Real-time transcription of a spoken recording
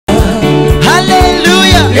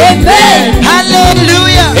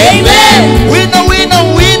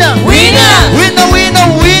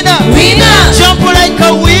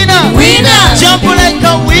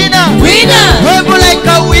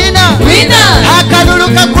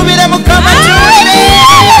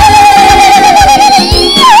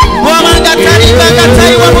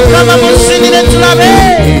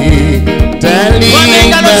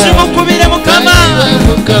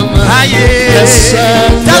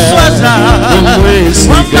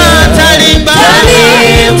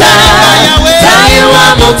Taiwa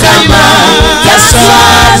mukama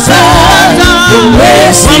taswaza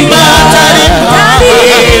umwesiga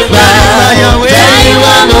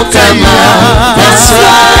Taiwa mukama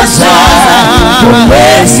taswaza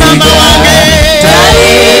umwesiga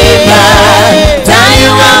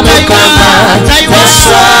Taiwa mukama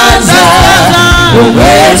taswaza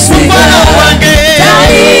umwesiga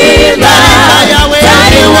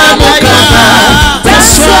Taiwa mukama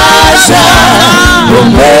taswaza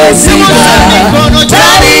umwesiga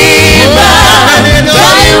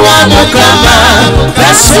Taiwa mukama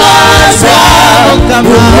taswaza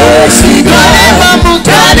umwesiga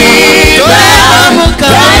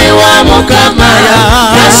Taiwa mukama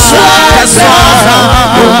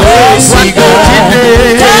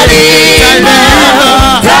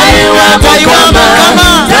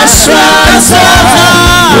taswaza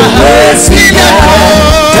umwesiga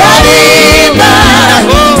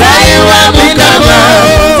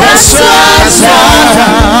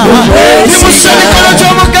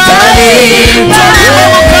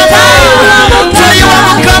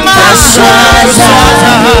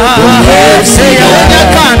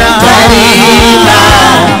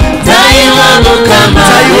Taiwa mukama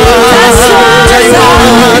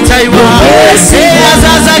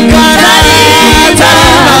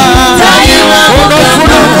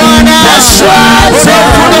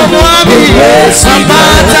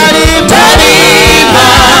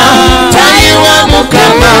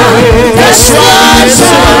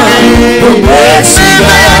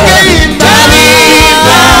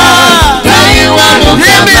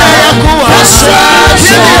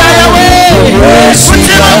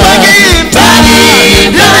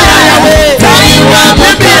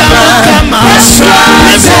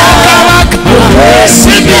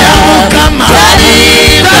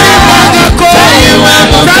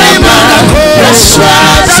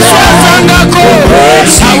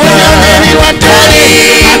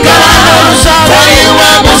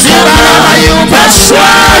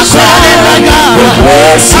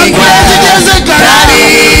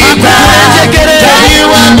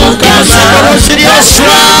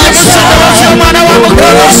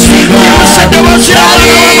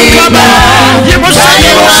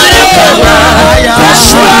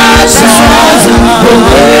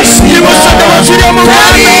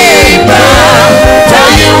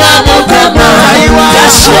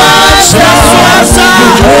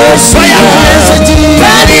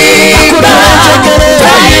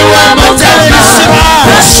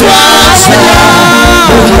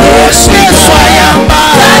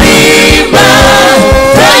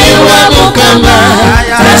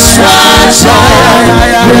taswaza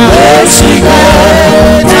umwesiga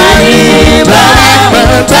Taiwa mukama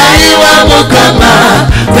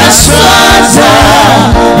taswaza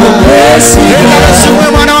umwesiga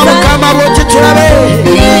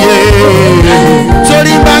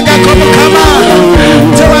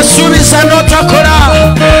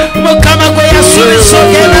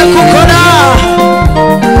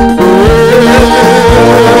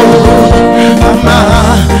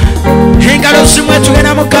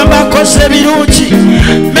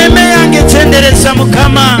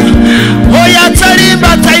Mukama oya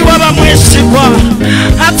atalimba ataiwa bamwesigwa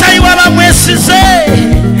ataiwa bamwesize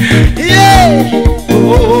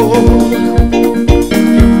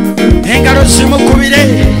engalo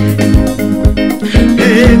zimukubire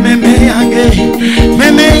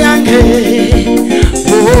meme yange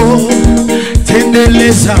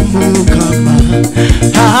tendeleza Mukama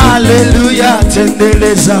haleluya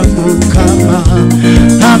tendeleza Mukama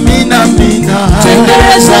amina amina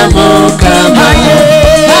tendeleza Mukama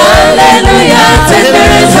haleluya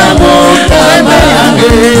tendeleza Mukama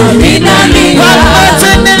amina amina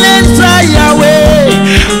tendeleza yawe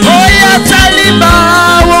oya talimba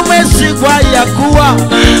womwesigwa yakuwa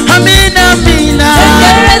amina amina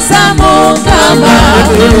tendeleza Mukama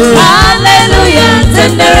haleluya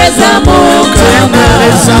tendeleza Mukama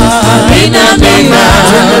amina amina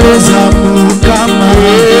tendeleza Mukama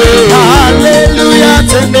haleluya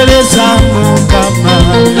tendeleza Mukama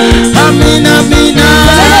amina amina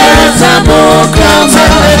tendeleza Mukama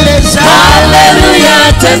haleluya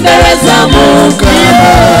tendeleza Mukama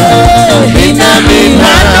amina amina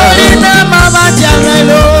manolina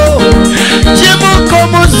mabajalelo jimuko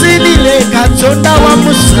muzilile katonda wa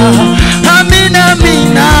Musa amina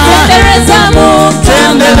amina tendeleza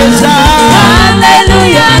Mukama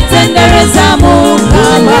haleluya tendeleza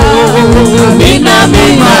Mukama amina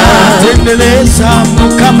amina tendeleza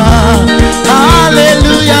Mukama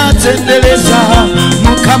haleluya tendeleza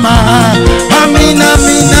Mukama amina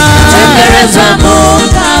amina tendeleza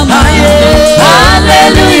Mukama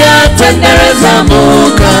haleluya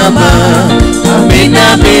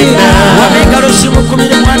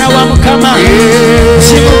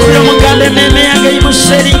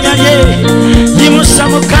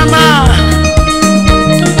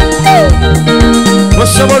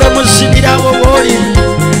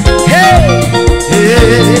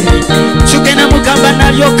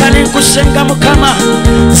kukusenga Mukama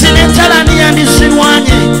zino entalani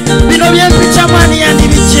yandizirwanye bino byempitamu ani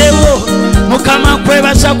yandibijjeewo Mukama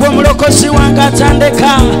kwebaza gwe omulokozi wange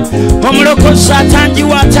atandeka omulokozi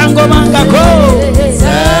atangiwa atangobangako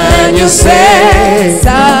Sanyuse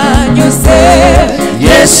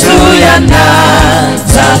Yesu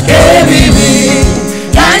yanazake bibi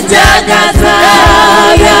yanjagaza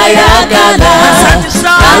yayagala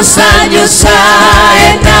ansanyusa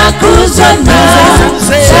enaku zonna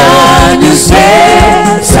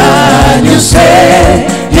sanyuse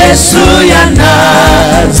Yesu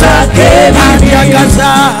yanazake bibi yanjagaza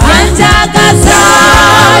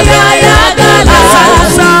yayagala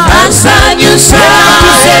ansanyusa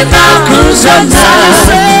enaku zonna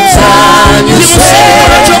sanyuse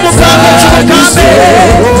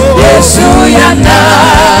Yesu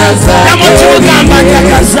yanazake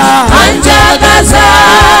anjagaza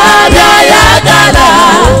yayagala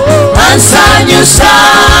ansanyusa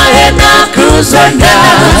enaku zonna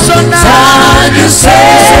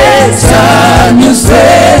sanyuse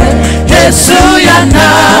Yesu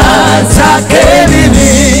yanazake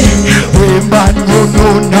bibi wemba nyono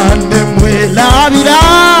nane mwelabira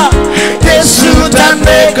Yesu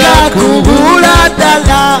tandeka kubula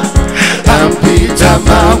ddala ampita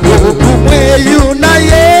mangu kumweyuna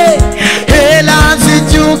ye era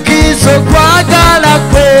nzijukiza okwagala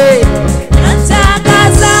kwe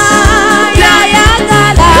anjagaza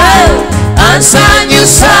yayagala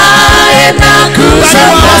ansanyusa enaku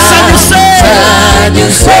zonna sanyuse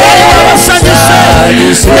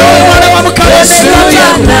Yesu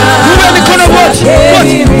yanazake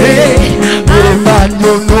wemba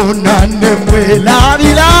nyono nane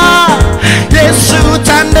mwelabira Yesu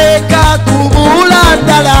tandeka kubula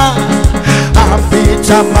ddala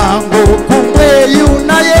ampita mangu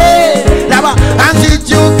kumweyuna ye laba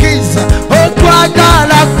anzijukiza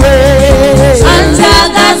okwagala kwe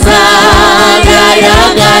anjagaza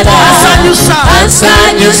yayagala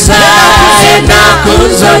ansanyusa enaku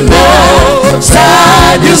zonna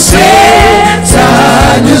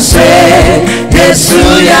sanyuse Yesu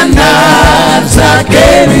yanazake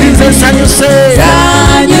bibi sanyuse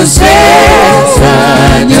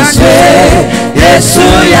Yesu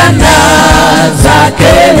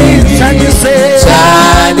yanazake bibi sanyuse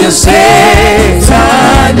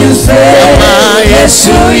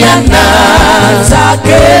Yesu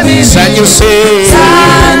yanazake bibi sanyuse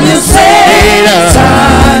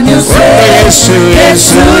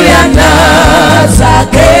Yesu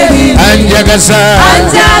yanazake bibi anjagaza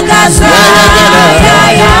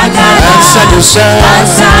yayagala ansanyusa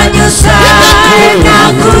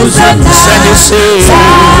enaku zonna sanyuse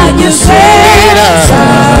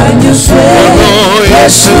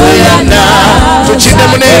Yesu yanazake tukinde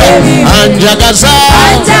munera anjagaza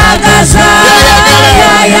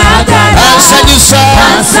yayagala ansanyusa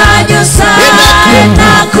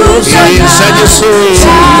enaku zonna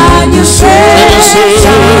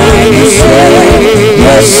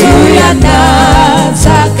Yesu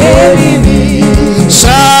yanazake bibi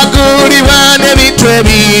sagulibwa n'ebintu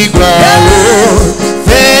ebigwawo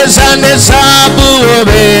feeza ne zaabu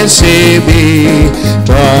oba ensimbi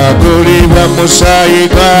twagulibwa musaayi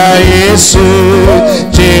gwa Yesu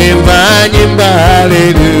kyemanyimba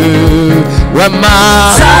haleluya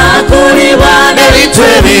sagulibwa n'ebintu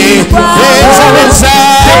ebigwawo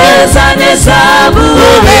feeza ne zaabu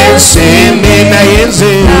oba ensimbi naye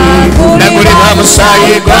nze nagulibwa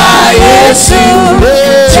musaayi gwa Yesu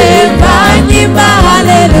kyemanyimba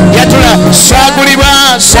haleluya yatula sagulibwa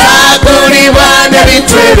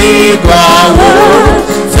n'ebintu ebigwawo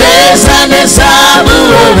feeza ne zaabu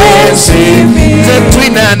oba ensimbi nze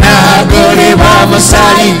Twina nagulibwa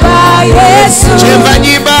musaayi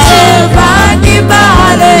kyemanyimba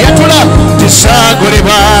yatula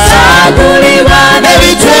tisagulibwa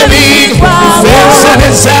n'ebintu ebigwawo feeza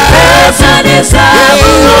ne zaabu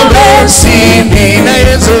oba ensimbi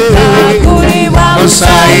naye nze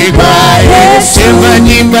musaayi gwa Yesu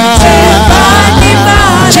kyemanyimba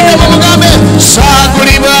kigamba mugambe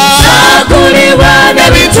sagulibwa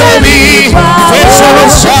n'ebintu ebigwawo feeza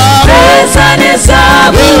ne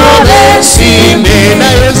zaabu oba ensimbi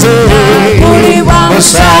naye nze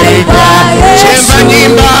musaayi gwa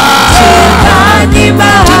kyemanyimba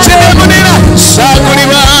tukinde munera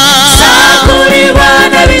sagulibwa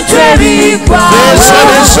n'ebintu ebigwawo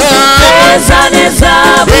feeza ne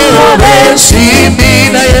zaabu oba ensimbi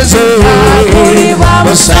naye nze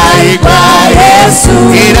musaayi gwa Yesu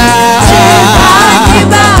era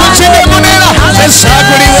tukinde munera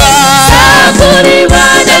sagulibwa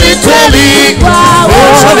n'ebintu ebigwawo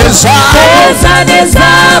feeza ne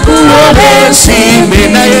zaabu oba ensimbi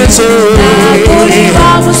naye nze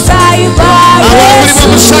musaayi gwa Yesu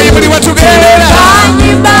omusaayi buli watugendera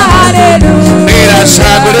Kanyimba haleluya era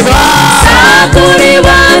asagulibwa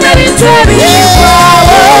Sagulibwa n'ebintu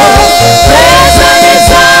ebirikwawo Feza ne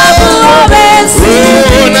zaabu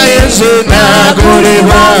obeesimbi naye nze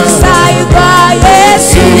nagulibwa Omusaayi gwa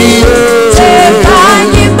Yesu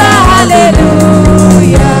Kanyimba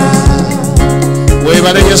haleluya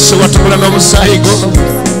webale Yesu watugula n'omusaayi gwo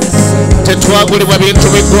tetwagulibwa bintu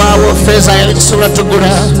bigwawo feeza yali tesobola tugula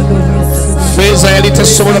feeza yali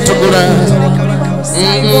tesobola tugula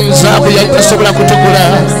zaabu yali tesobola kutugula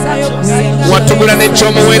watugula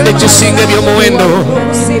n'ekyomuwendo ekisinga ebyomuwendo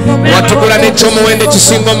watugula n'ekyomuwendo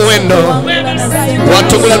ekisinga omuwendo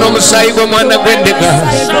watugula n'omusaayi gw'omwana gw'endiga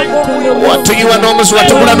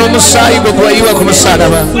watugula n'omusaayi gwe gwayiwa ku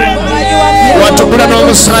musalaba watugula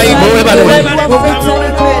n'omusaayi gwe webale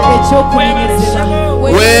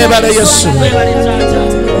webale Yesu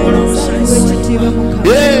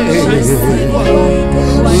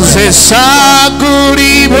nze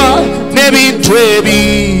sagulibwa n'ebintu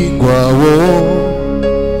ebigwawo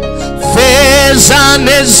feeza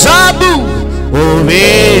ne zaabu oba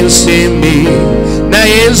ensimbi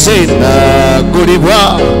naye nze nagulibwa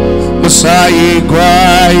musaayi gwa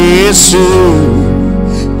Yesu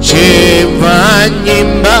kyenva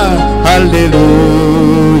nyimba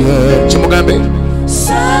haleluya kimugambe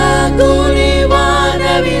Sagulibwa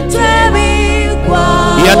n'ebintu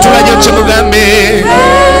ebigwawo yatulayo kimugambe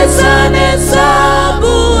Feza ne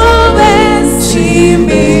zaabu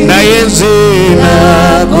obeesimbi naye nze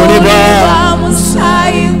nagulibwa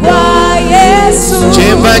Musaayi gwa Yesu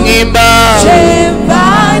kyenva nyimba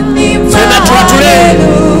fena twatule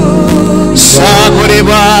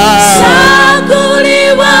sagulibwa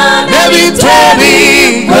n'ebintu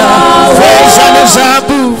ebigwawo feeza ne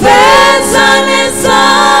zaabu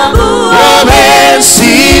oba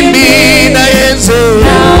ensimbi naye nze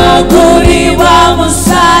Nagulibwa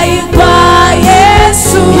musaayi gwa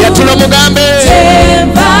Yesu yatula mugambe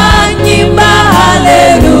Nyimba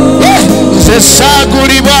haleluya nze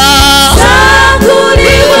sagulibwa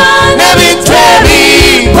n'ebintu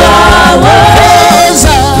ebigwawo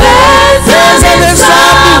feeza ne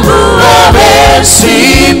zaabu oba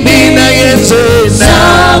ensimbi naye nze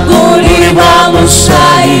Nagulibwa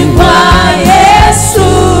musaayi gwa Yesu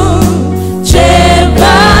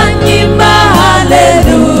Nyimba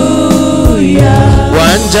haleluya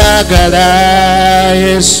wanjagala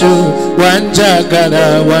Yesu wanjagala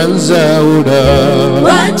wanzawula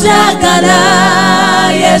Wanjagala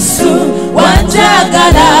Yesu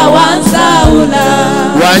wanjagala wanzawula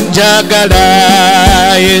wanjagala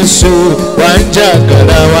Yesu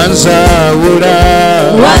wanjagala wanzawula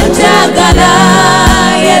Wanjagala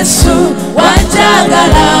Yesu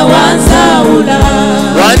wanjagala wanzawula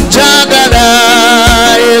wanjagala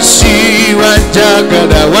Yesu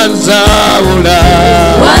wanjagala wanzawula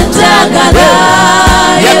Wanjagala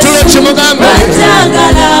yatula kimugambe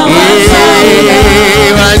wanjagala wanzawula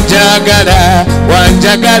wanjagala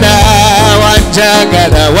wanjagala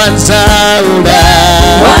wanjagala wanzawula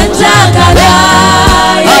Wanjagala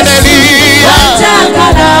Yesu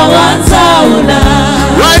wanjagala wanzawula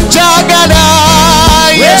wanjagala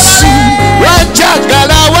Yesu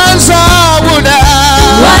wanjagala wanzawula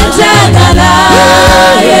Wanjagala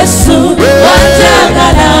Yesu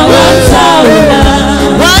wanjagala wanzawula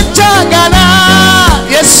wanjagala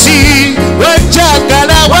Yesu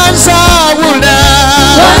wanjagala wanzawula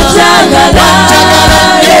Wanjagala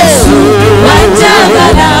Yesu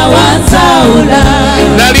wanjagala wanzawula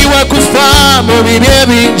nali wakufa mu bibi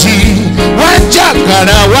bingi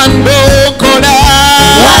wanjagala wandokola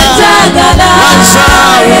Wanjagala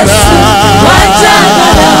Yesu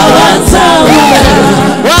wanjagala wanzawula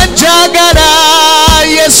wanjagala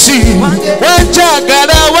Yesu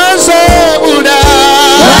wanjagala wanzawula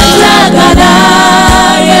Wanjagala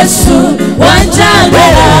Yesu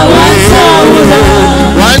wanjagala wanzawula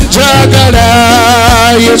wanjagala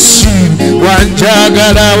Yesu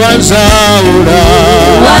wanjagala wanzawula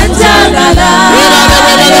Wanjagala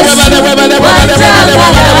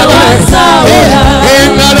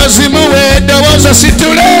engalo zimuwe eddoboozi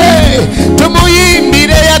situle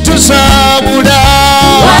tumuyimbire yatuzawula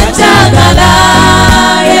Wanjagala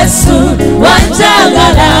Yesu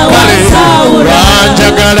wanjagala wanzawula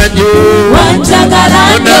wanjagala nnyo Wanjagala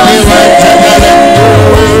munange wanjagala nnyo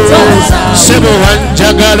sebo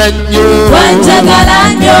wanjagala nnyo Wanjagala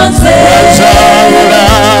nze wanzawula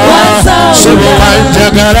sebo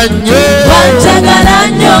wanjagala nnyo Wanjagala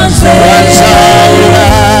nze wanzawula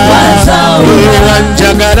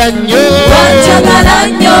wanjagala nnyo Wanjagala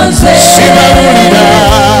nze sibawulira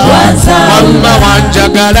mama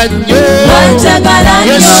wanjagala nnyo Wanjagala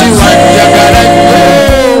Yesu nze wanjagala nnyo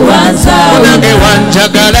munange wanjagala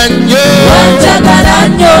wanjagala nnyo wanjagala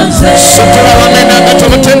nnyo nze sotola wamena nga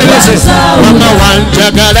tumutendereze mama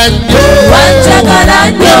wanjagala nnyo wanjagala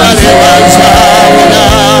nnyo nze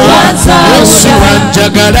Yesu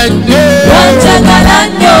wanjagala nnyo wanjagala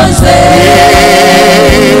nnyo nze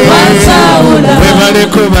wansaawula webale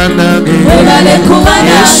kuba nange webale kuba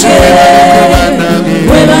nange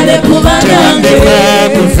webale kuba nange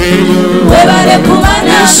webale kuba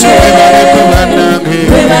nange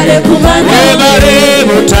webale kuba nange webale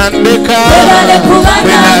mutandika webale kuba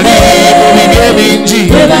nange webale bingi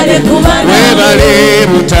webale kuba nange webale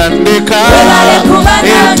mutandika webale kuba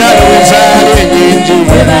nange entalo zaale nyingi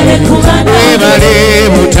webale kuba nange webale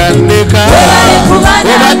mutandika webale kuba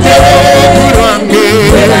nange obaddewo ku lwange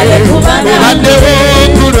webale kuba nange obaddewo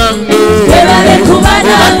ku lwange webale kuba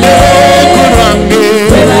nange ku lwange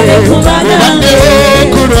webale kuba nange obaddewo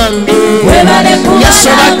ku lwange webale kuba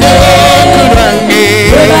yasobaddewo ku lwange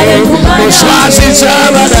webale kuba nange oswaziza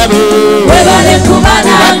abalabe webale kuba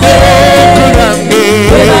nange ku lwange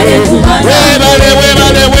webale kuba nange webale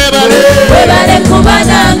webale webale webale kuba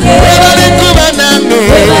nange webale kuba nange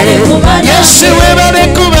webale kuba nange yesu webale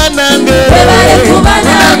kuba nange webale kuba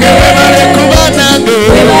nange webale kuba nange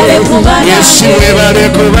webale kuba yesu nange webale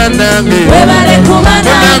kuba nange webale kuba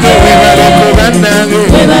nange webale kuba nange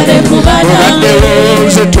webale kuba nange obaddewo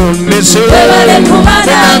nze tonnese webale kuba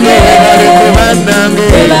nange webale kuba nange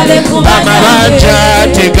webale kuba amabanja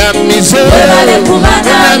tegamize webale kuba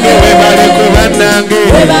nange webale kuba nange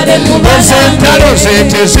webale kuba eze entalo ze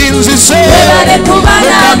tezinzise webale kuba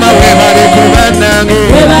mukama nange webale kuba nange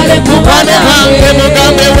webale kuba mukwane nange wange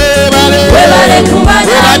mugambe webale webale kuba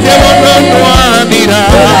obadde nange wonondwanira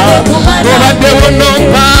obadde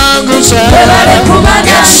wonompangusa webale kuba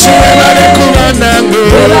yesu nange webale kuba nange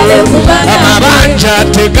webale kuba nange amabanja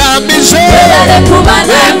tegamize webale kuba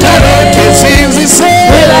nange entalo tezinzise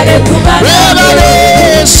webale kuba nange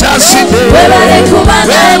webale saside webale kuba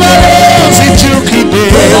nange webale nzijukide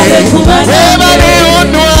webale kuba nange webale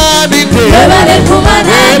ondwanidde webale kuba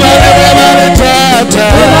nange webale taata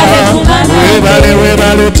webale kuba nange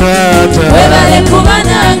webale taata webale kuba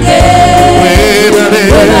nange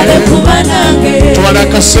webale kuba nange twala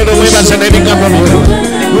kasero mwebaze n'ebigambo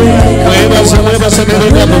mwebaze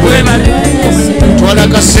n'ebigambo twala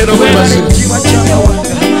kasero mwebaze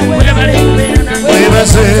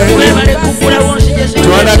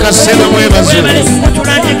twala kasero mwebaze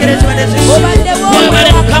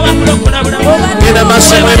genda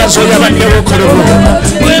maaso mwebaze oyo abaddewo okologo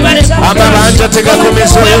amabanja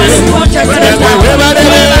tegakomeze webale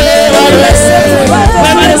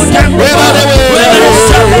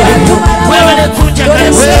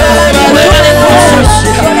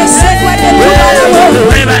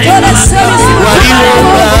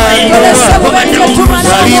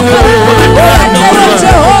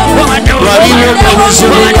waliwo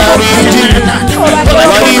obuzibu bwabingi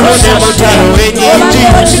waliwo n'emutalo enyingi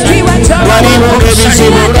waliwo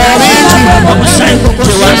ebizibu lwabingi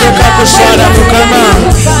tewanduka kuswala mukama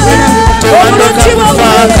tewanduka kufa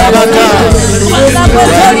kabaka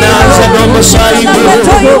wanaze n'omusaayi gwe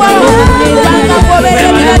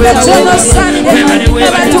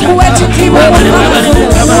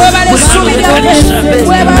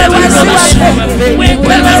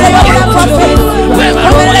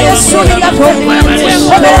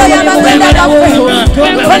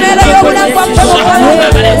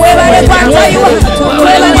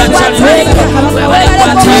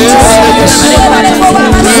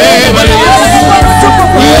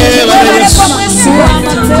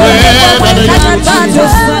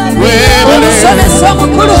omusomesa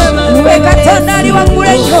omukulu we katonda ali waggulu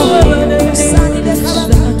ennyo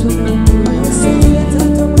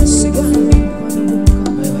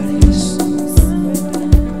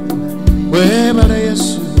webale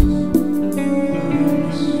yesu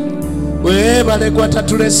webale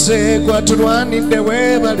gwatatulese gwatulwanidde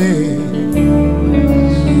webale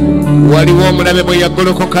waliwo omulabe bwe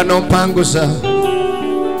yagolokoka n'ompanguza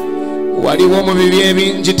waliwo mu bibi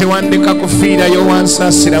ebingi tewandeka kufiirayo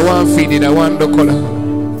wansaasira wanfiirira wandokola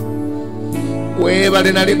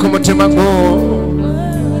webale nali ku mutima gwo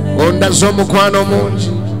ondaza omukwano mungi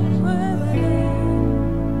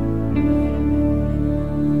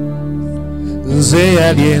nze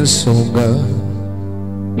yali ensonga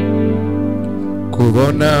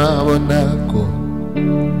kubonaabonako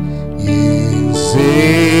yenze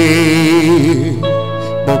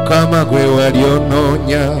mukama gwe wali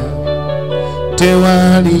onoonya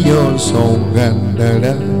tewaliyo nsonga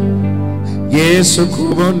ndala yesu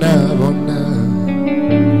kubonaabona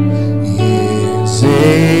yenze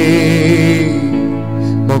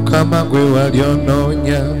mukama gwe wali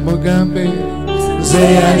onoonya mugambe nze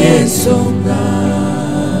yali ensonga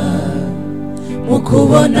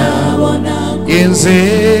mukubonabona yenze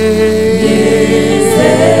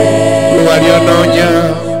waliononya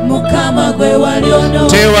mukama gwe waliononya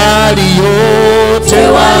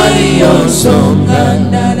tewaliyo nsonga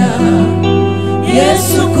ndala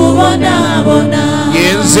Yesu kubonabona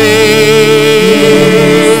yenze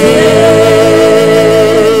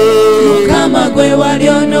mukama gwe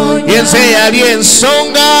waliononya yenze yali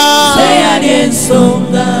ensonga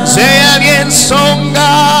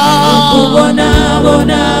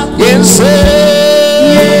mukubonabona yenze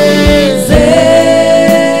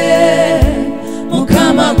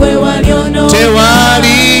mukama gwe waliononya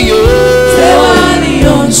tewaliyo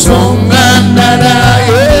nsonga ndala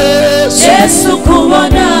Yesu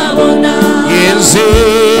kubonabona yenze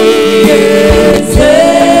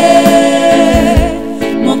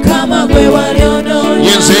mukama gwe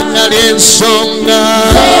waliononya yenze yali ensonga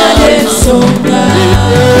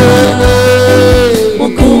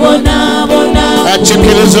mukubonabona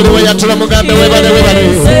akikiriza oliwe yatula mugambe webale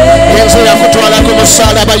yenze yakutwala ku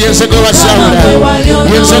musalaba yenze gwe wasawula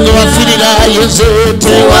yenze gwe wafirira yenze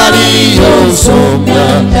tewaliyo nsonga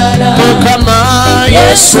mukama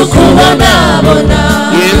Yesu kubonabona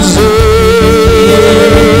yenze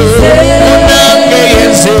munange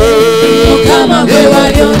yenze mukama gwe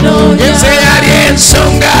waliononya yenze yali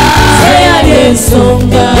ensonga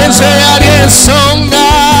yenze yali ensonga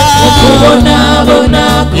mukubonabona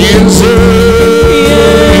yenze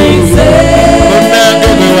munange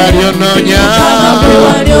gwe waliononya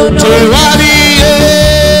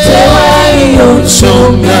tewaliyo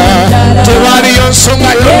nsonga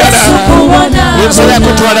yondala yenze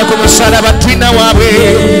yakutwala ku musalaba twina waabwe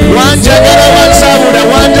wanjagala wansabula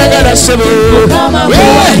wanjagala sebo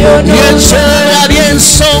yenze yali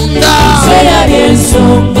ensonga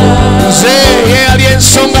nze yali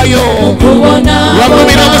ensonga yo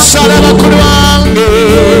wagumira omusalaba ku lwange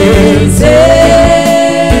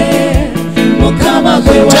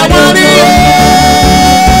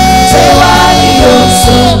tewaliyo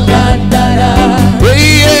nsonga ndala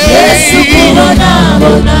Yesu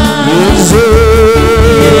kubonabona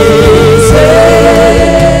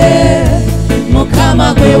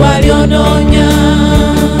mukama gwe waliononya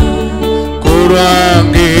ku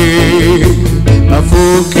lwange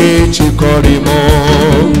afuuka ekikolimo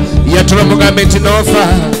yatula mugambe nti nofa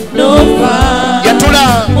yatula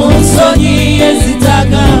mu nsonyi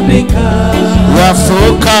ezitagambika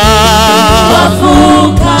wafuuka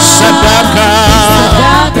sadaka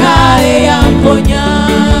eyamponya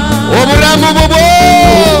obulamu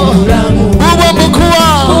bubwo mukuwa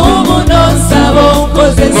nosaba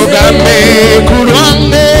onkozese mugambe ku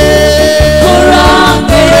lwange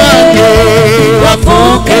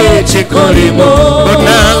wafuuka ekikolimo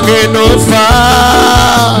bonange nofa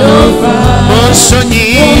mu nsonyi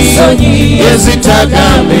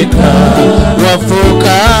ezitagambika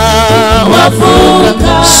wafuuka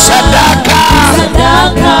sadaka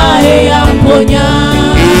eyamponya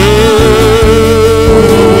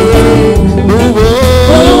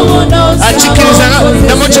akikiriza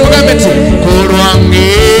namukimugambe nti ku lwange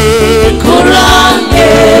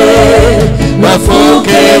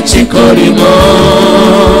wafuuka ekikolimo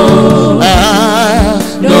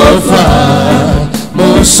nofa mu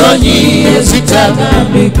nsonyi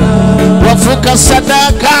ezitagambika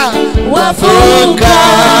wafuuka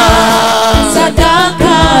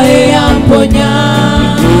sadaka eyamponya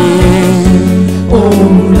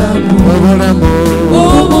obulamu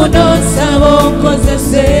ubu nosaba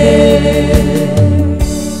onkozese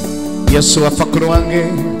Yesu wafa ku lwange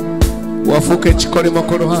wafuuka ekikolimo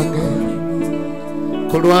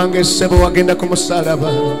ku lwange ssebo wagenda ku musalaba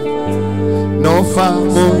nofa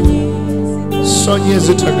mu nsonyi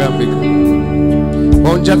ezitagambika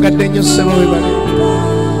onjagadde nnyo ssebo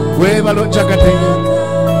weebale onjagadde nnyo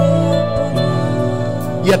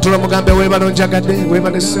yatula mugambe weebale onjagadde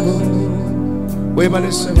weebale ssebo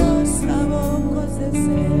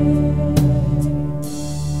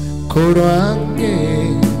ku lwange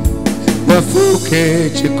wafuuka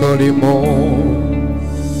ekikolimo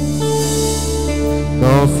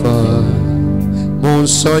nofa mu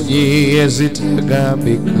nsonyi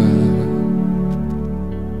ezitagambika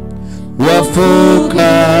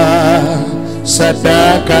wafuuka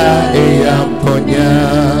sadaka eyamponya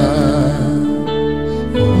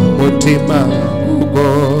omutima gugwo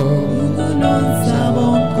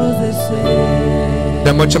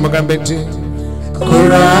ddamu kyemugambe nti ku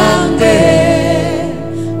lwange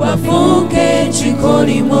wafuuka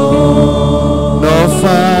ekikolimo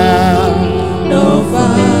nofa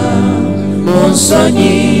mu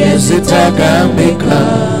nsonyi ezitagambika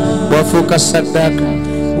wafuuka sadaka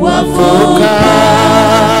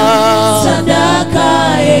sadaka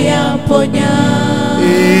eyamponya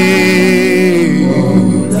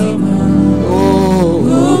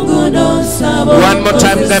One more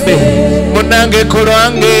time, Gabe. Munange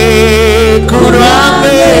kurwange.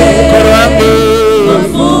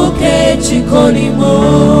 Mafuke chikolimo.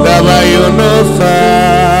 Gaba yonofa.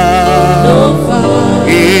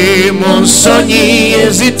 Monsonyi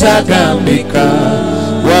ezitagambika.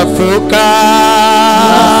 Wafuka.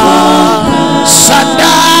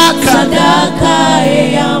 Sadaka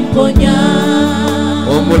eyamponya.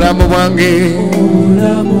 Omulamu bwange.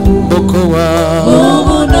 Bokowa.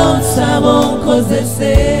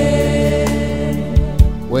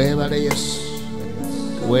 Webale Yesu,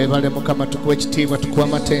 webale Mukama, tukuwe ekitiibwa, tukuwe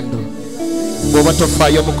amatendo. Bw'oba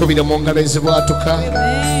tofaayo mukubire mu ngalo ezibwatuka,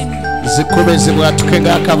 zikube zibwatuke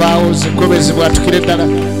ng'akabaawo, zikube zibwatukire ddala,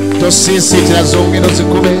 tosinsiitira zongero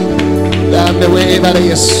zikube. Gambe webale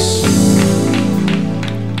Yesu,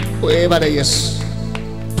 webale Yesu.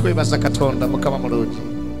 Twebaza Katonda Mukama mulungi,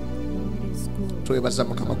 twebaza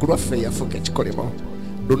Mukama ku lwaffe yafuuka ekikolimo.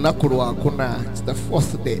 Lunaku lwakuna, it's the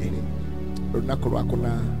 4th day. Lunaku lwakuna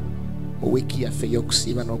mu wiiki yaffe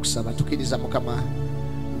ey'okusiiba n'okusaba. Tukiriza Mukama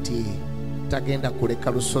nti tagenda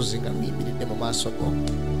kuleka lusozi nga luyimiridde mu maaso go.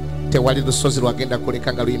 Tewali lusozi lwagenda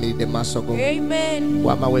kuleka nga luyimiridde mu maaso go. Amen.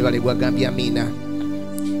 Wama webale gwagambye amiina.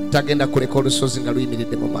 Tagenda kuleka olusozi nga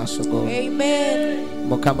luyimiridde mu maaso go. Amen.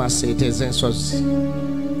 Mukama aseeteeza ensozi.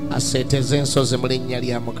 Aseeteeza ensozi mu linnya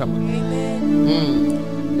lya Mukama. Amen.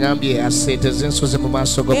 Ngambye aseeteeza ensozi mu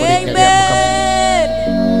maaso go mu linnya lya Mukama.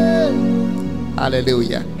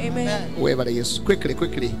 Hallelujah. Amen. Webale Yesu.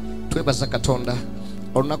 Quickly. Twebaza Katonda.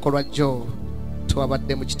 Olunaku lwajjo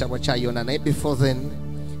twabadde mu kitabo kya Yona, naye before then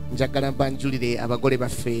njagala mbanjulire abagole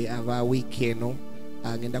baffe aba wiiki eno.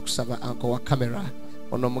 Ngenda kusaba anko wa kamera.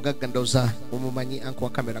 Ono omugagga ndowooza mumumanyi anko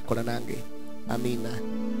wa kamera, kola nange. Amiina.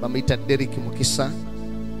 Bamuyita Derek Mukisa.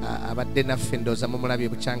 Abadde naffe ndowooza mumulabye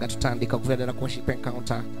bukyanga tutandika okuva ddala ku worship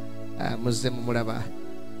encounter. Muzze mumulaba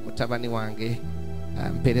mutabani wange.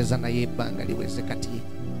 Mpeereza naye ebbanga liweze kati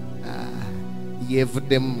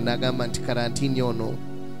yeevuddemu n'agamba nti karantiini ono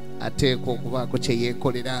ateekwa okubaako kye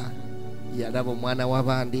yeekolera. Yalaba omwana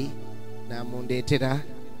w'abandi n'amundeetera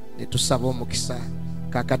ne tusaba omukisa.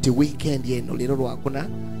 Kakati weekend eno leero lwakuna,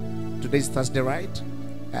 today is Thursday right,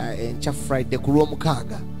 enkya Friday ku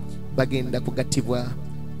lw'omukaaga bagenda kugattibwa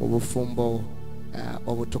mu bufumbo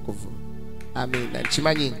obutukuvu. Amiina.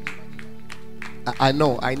 Nkimanyi I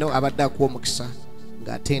know abadde akuwa omukisa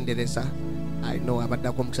ng'atendereza. I know abadde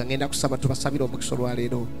akuwa omukisa. Ngenda kusaba tubasabire omukisa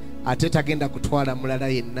olwaleero, ate tagenda kutwala mulala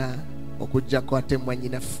yenna okuggyako ate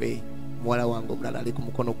mwannyinaffe muwala wange omulala ali ku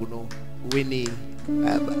mukono guno Winnie.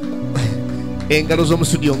 Engalo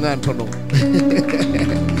z'omustudio nga ntono.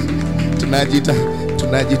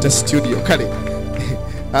 tunagiyita studio kale.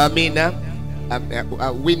 Amiina.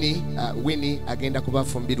 Winnie agenda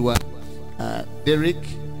kubafumbirwa Derek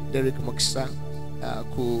Mukisa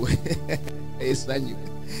ku esanyu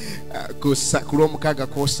ku lw'omukaaga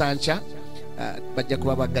kw'osanca. Bajja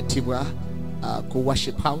kuba bagattibwa ku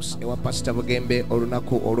worship house ewa Pastor Bugembe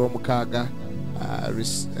olunaku olw'omukaaga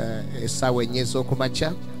essaawa 4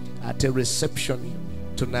 ez'okumakya. Ate reception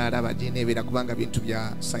tunaalaba gineebeera kubanga bintu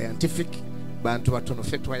bya scientific, bantu batono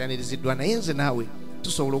ffe twayaniriziddwa, naye nze naawe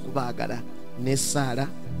tusobola okubaagala n'essaala.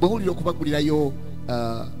 Bw'owulira okubagulirayo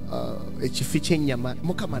ekifi ky'ennyama,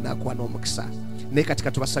 Mukama n'akuwa n'omukisa. Naye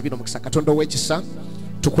katika tubasabire omukisa. Katonda ow'ekisa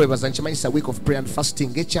tukwebaza. Nkimanyisa week of prayer and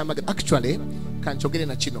fasting ekyamaga. Actually kankyogere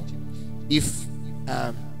na kino, if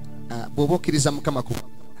bw'oba okkiriza Mukama ku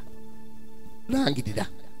langirira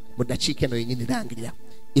mu ddakiika eno yennyini, langirira.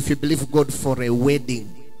 If you believe God for a wedding,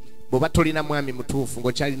 bw'oba tolina mwami mutuufu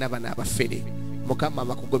ng'okyalina bana abafere, Mukama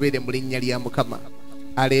bakugobere mu linnya lya Mukama.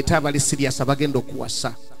 Aleeta abali serious abagenda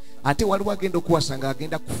okuwasa. Ate waliwo agenda okuwasa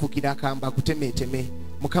ng'agenda kufuukira akamba akutemeeteme.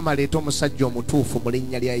 Mukama aleeta omusajja omutuufu mu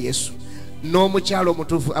linnya lya Yesu, n'omukyalo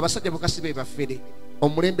omutuufu. Abasajja bokasi be bafere,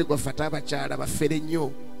 omulembe gwaffe ate abakyala bafere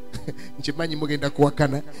nnyo. Nkimanyi mugenda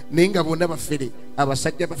kuwakana naye nga bonna bafere,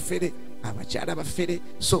 abasajja bafere, abakyala bafere.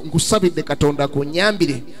 So nkusabidde Katonda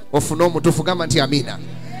kunyambire ofune omutuufu. Gamba nti amiina.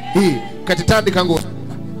 Kati tandika ngo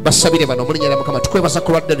basabire bano mu linnya lya Mukama. Tukwebaza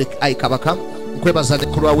ku lwa Derek Ai Kabaka, nkwebaza ne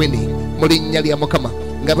ku lwa Winnie mu linnya lya Mukama,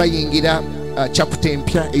 nga bayingira chapter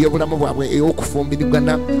empya ey'obulamu bwabwe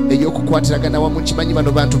ey'okufumbirigana, ey'okukwatiragana wamu. Kimanyi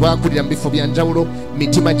bano bantu bakulira mu bifo bya njawulo,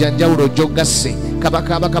 mitima gya njawulo gyogasse.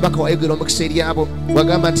 Kabaka wayogera omukisa eri abo,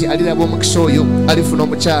 wagamba nti aliraba omukisa oyo alifuna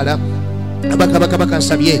omukyala abakabaka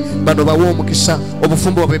nsabye bano bawe omukisa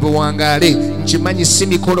obufumbo bwe buwangaale nkimanyi si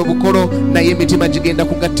mikolo bukolo naye emitima gigenda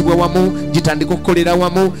kugattibwa wamu gitandika okukolera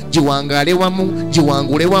wamu giwangaale wamu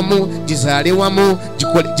giwangule wamu gizaale wamu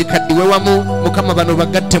gikaddiwe wamu mukama bano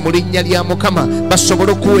bagatte mu linnya lya mukama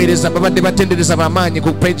basobole okuweereza babadde batendereza bamaanyi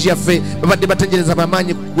ku peegi yaffe babadde batendereza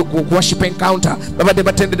bamaanyi ku worship encounter babadde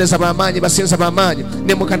batendereza bamaanyi basinza bamaanyi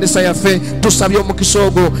ne mu kanisa yaffe tusabye omukisa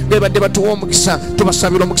ogwo bebadde batuwa omukisa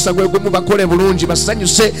tubasabira omukisa gwe gumu bakole bulungi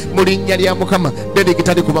basanyuse mu linnya lya mukama dede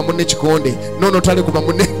gitali kuba munne kikonde nono tali kuba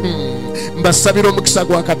munne mbasabira omukisa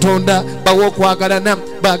gwa Katonda bawe okwagalana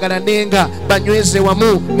bagalanenga banyweze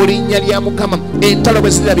wamu mu linnya lya mukama entalo bwe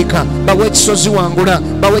zirabika bawe ekisozi wangula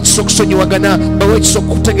bawe ekiso okusonyiwagana bawe ekiso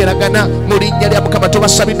okutegeragana mu linnya lya mukama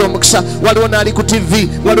tubasabira omukisa waliwo naali ku TV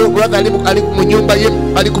waliwo brother ali mu nyumba ye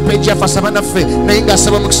ali ku peegi yafe asaba naffe naye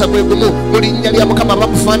ng'asaba omukisa gwe gumu mu linnya lya mukama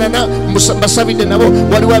bamufaanana mbasabidde nabo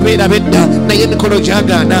waliwo abeera bedda naye emikolo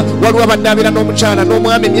gyagaana waliwo abadde abeera n'omukyala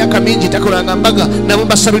n'omwami emyaka mingi takolanga mbaga nabo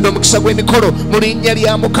mbasabidde omukisa gw'emikolo mu linnya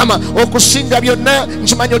lya mukama okusinga byonna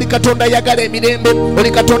nkimanyi oli Katonda ayagala emirembe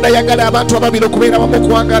oli Katonda ayagala abantu ababiri okubeera wamu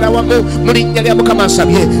okuwangaala wamu mu linnya lya mukama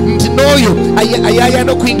nsabye nti n'oyo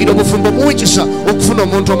ayayaana okuyingira obufumbo muwekisa okufuna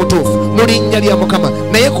omuntu omutuufu mu linnya lya mukama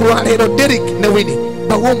naye ku lwaleero Derek ne Winnie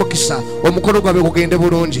bawe omukisa omukolo gwabwe gugende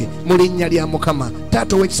bulungi mu linnya lya mukama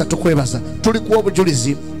taata ow'ekisa tukwebaza tulikuwa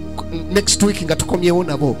obujulizi next week nga tukomyewo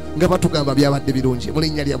nabo nga batugamba byabadde birungi mu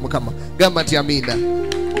linnya lya mukama gamba nti amiina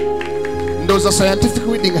ndowooza scientific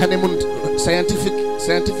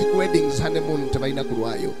weddings honeymoon tebalina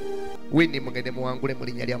kulwayo Winnie mugende muwangule mu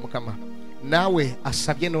linnya lya mukama naawe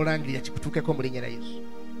asabye n'olangirira kikutuukeko mu linnya lya Yesu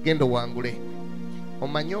genda owangule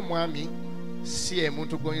omanye omwami si ye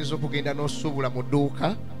muntu goyinza okugenda n'osuubula mu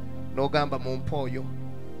dduuka n'ogamba mumpa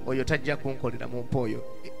oyo tajja kunkolera mumpa oyo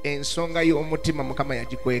ensonga y'omutima mukama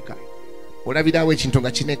yagikweka olabirawo ekintu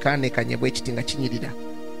nga kinekaanekanye bwe kiti nga kinyirira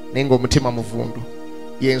naye ng'omutima muvundu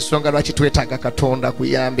yensonga lwaki twetaaga Katonda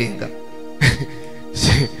kuyambenga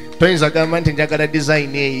toyinza gamba nti njagala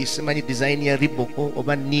design eyi simanyi design ya Riboko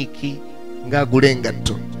oba Niki ng'agula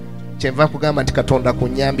engatto kyenva kugamba nti Katonda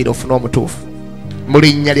kunyambira ofune omutuufu mu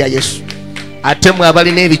linnya lya Yesu ate mwe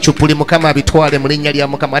abalina ebicupuli mukama abitwale mu linnya lya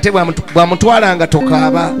mukama ate bwamutwalanga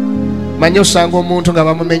tokaaba manye osanga omuntu nga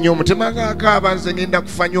bamumenya omutima ng'akaaba nze ngenda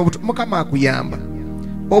kufanya mukama akuyamba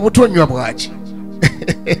obutonywa bwaki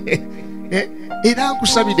era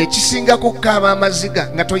nkusabidde kisingako kukaaba amaziga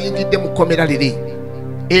nga toyingidde mu kkomera liri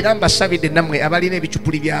era mbasabidde nammwe abalina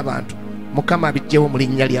ebicupuli by'abantu mukama abijjewo mu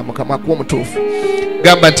linnya lya mukama akuwa omutuufu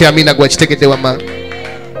gamba nti amiina gwakitegedde wama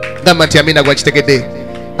gamba nti amiina gwakitegedde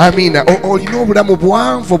amiina olina obulamu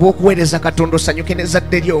bwanvu obw'okuweereza Katonda osanyuke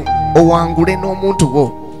n'ezzadde lyo owangule n'omuntu bwo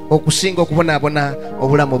okusinga okubonaabona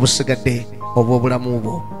obulamu obusigadde obw'obulamu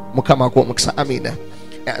bwo mukama akuwa omukisa amiina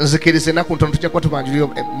nzikirize naku ntono tujja kuba tubanjulira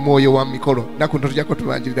mwoyo wa mikolo naku ntono tujja kuba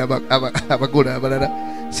tubanjulira abagole abalala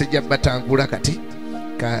sijja batangula kati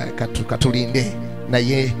katulinde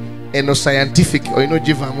naye eno scientific olina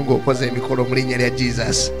ogivaamu ng'okoza emikolo mu linnya lya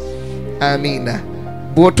Jesus amiina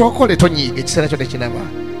bw'otookole tonyiiga ekiseera kyo tekinaba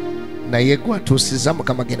naye gwatuusiza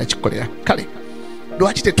mukama genda kikolera kale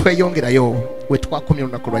lwaki tetweyongerayo we twakomye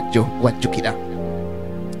olunaku lwajjo wajjukira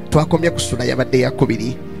twakomye ku ssula yabadde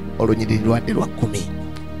yakubiri olunyiriri lwadde lwa 10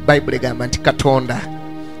 bayibuli egamba nti Katonda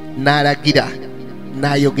n'alagira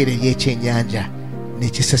n'ayogera eri ekyennyanja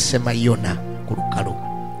nekisesema Yona ku lukalu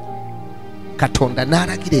Katonda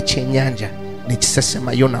n'alagira ekyennyanja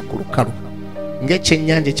nekisesema Yona ku lukalu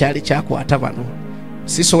ng'ekyennyanja kyali kyakwata bano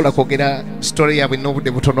sisobola kwogera story yaabwe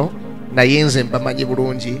n'obudde butono naye nze mbamanyi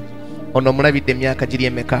bulungi ono mulabidde emyaka giri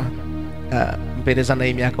emeka mpeereza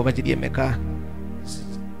naye emyaka oba giri emeka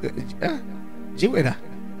giwera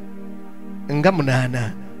nga 8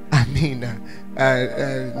 amiina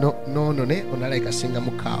ne onalayika asinga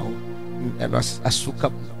mukaawo asuka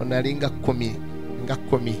onalinga 10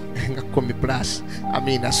 plus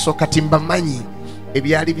amiina so kati mbamanyi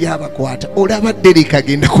ebyali byabakwata olaba Derek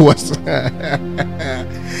agenda kuwasa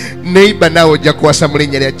neiba nawe ojja kuwasa mu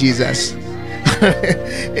linnya lya Jesus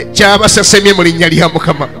kyabasesemye mu linnya lya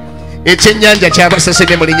mukama ekyennyanja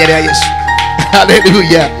kyabasesemye mu linnya lya Yesu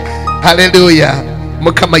haleluya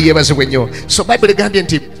mukama yeebazibwe nnyo so bayibuli egambye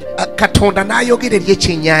nti Katonda n'ayogera eri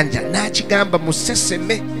ekyennyanja n'akigamba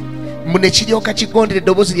museseme ne kiryoka kigondera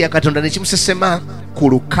eddoboozi lya Katonda ne kimusesema ku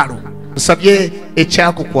lukalu nsabye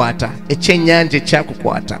ekyakukwata ekyennyanja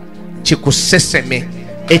ekyakukwata kikuseseme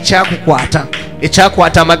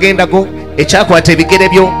ekyakwata amagenda go ekyakwata ebigere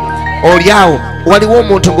byo olyawo waliwo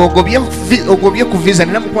omuntu ng'ogobye ku visa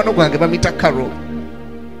nina mukwano gwange bamita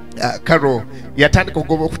Karo yatandika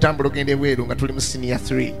okugoba okutambula ogenda ebweru nga tuli mu senior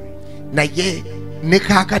 3 naye ne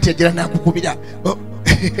kaakati agira nakukubira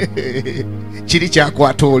kiri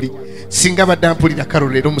kyakwata oli singa badde ampulira kalo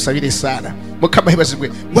leero musabire esaala. Mukama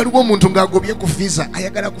yebazibwe. Waliwo omuntu ng'agobye ku visa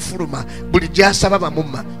ayagala kufuluma buli gy'asaba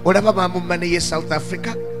bamumma. Olaba bamumma neye South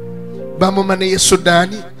Africa, bamumma neye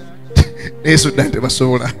Sudaani naye Sudaani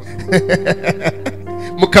tebasobola.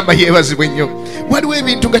 Mukama yebazibwe nnyo. Waliwo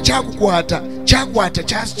ebintu nga kyakukwata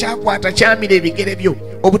kyamira ebigere byo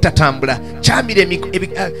obutatambula, kyamira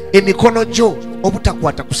emikono gyo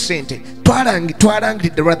obutakwata ku ssente.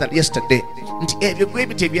 Twalangiridde rather yesterday nti ebyo gwe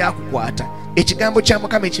tebyakukwata. Ekigambo kya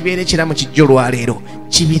Mukama ekibeera ekiramu kijjo lwaleero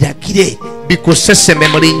kibiragire bikuseseme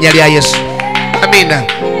mu linnya lya Yesu. Amina.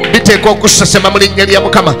 Biteekwa okusesema mu linnya lya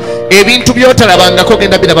Mukama. Ebintu byotalabangako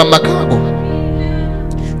genda biraba mu makaago.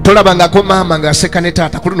 Tolabangako maama ng'aseka ne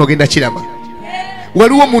taata kuluno genda kiraba.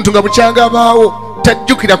 Waliwo omuntu nga bukyanga abaawo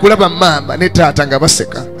tajjukira kulaba maama ne taata nga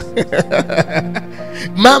baseka.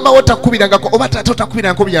 Maama otakubirangako oba taata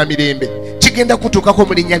otakubirangako bya mirembe kigenda kutuukako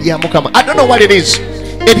mu linnya lya Mukama. I don't know what it is.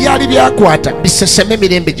 Ebyali byakwata biseseme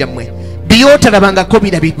mirembe gyammwe, byotalabangako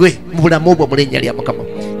birabibwe mu bulamu bwo mu linnya lya Mukama.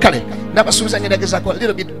 Kale nabasuubiza ngedagezaako a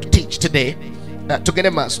little bit to teach today. Tugende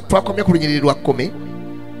maaso. Twakomye ku lunyiriri lwa 10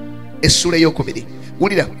 essula ey'okubiri.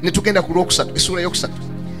 Wulira ne tugenda ku lwokusatu essula ey'okusatu.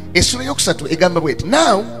 Essula ey'okusatu egamba bweti,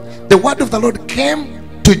 now the word of the Lord came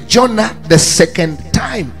to Jonah the second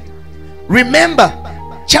time. Remember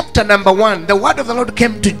chapter number 1, the word of the Lord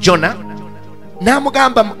came to Jonah.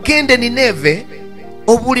 Namugamba gende Nineve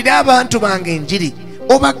obuulire abantu bange enjiri,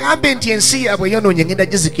 obagambe nti ensi yaabwe yonoonye ngenda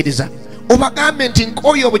gizikiriza, obagambe nti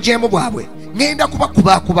nkooye obujeemu bwabwe, ngenda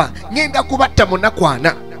kubakuba, ngenda kubatta mu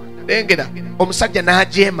nakwana. Lengera omusajja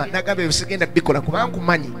n'ajeema n'agamba ebyo sigenda bikola kubanga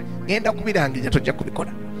nkumanyi ngenda kubirangirira tojja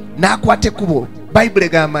kubikola. N'akwata ekkubo. Bayibuli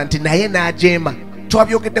egamba nti naye n'ajeema.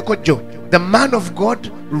 Twabyogeddeko jjo. The man of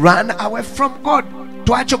God ran away from God.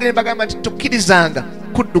 Twakyogere bagamba nti tokkirizanga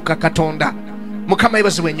kudduka Katonda. Mukama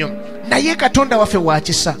yebazibwe nnyo. Naye Katonda waffe wa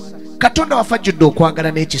kisa. Katonda waffe ajjudde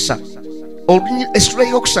okwagala n'ekisa. Essula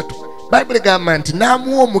ey'okusatu Bayibuli egamba nti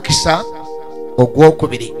n'amuwa omukisa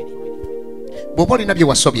ogw'okubiri. Bw'oba olina bye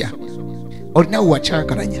wasobya, olinawo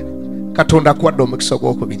wakyankalanya, Katonda akuwadde omukisa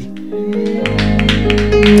ogw'okubiri.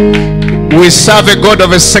 We serve a God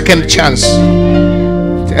of a second chance.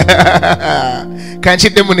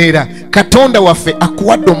 Kanchidde muneera, Katonda waffe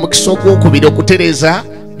akuwadde omukisa ogw'okubiri okutereeza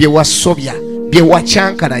bye wasobya, bye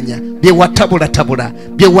wakyankalanya, bye watabulatabula,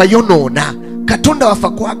 bye wayonoona. Katonda waffe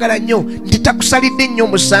akwagala nnyo nti takusalidde nnyo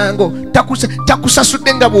omusango,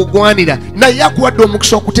 takusasudde nga bw'ogwanira, naye akuwadde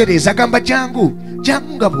omukisa okutereeza. Agamba jangu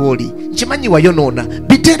nga bw'oli, nkimanyi wayonoona,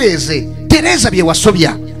 bitereeze, tereeza bye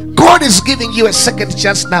wasobya. God is giving you a second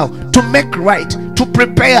chance now to make right, to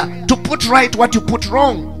prepare, to put right what you put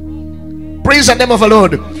wrong. Praise the name of the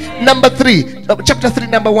Lord. Number 3, chapter 3,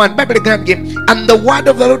 number 1. Bible egambye, and the word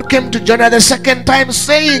of the Lord came to Jonah the second time,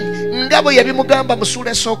 saying, ngabo yabimugamba mu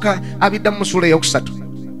sura esooka abiddamu mu sura ey'okusatu.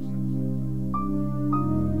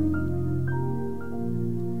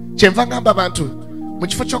 Kyenva ngamba abantu mu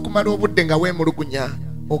kifo ky'okumala obudde nga weemulugunya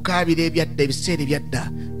okaabira ebyadda, ebiseera ebyadda,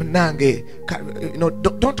 nange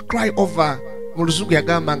don't cry over. Mu luzungu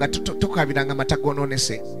yagamba nga tokaabiranga mata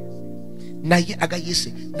gonoonese naye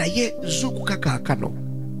agayise, naye zuukuka kaakano.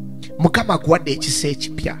 Mukama akuwadde ekisa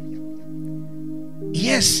ekipya.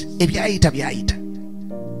 Yes, ebyayita byayita,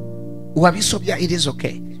 wabisobya, it is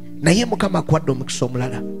okay, naye Mukama akuwadde omukisa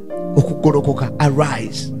omulala okugolokoka.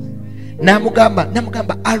 Arise.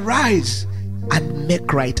 Namugamba arise and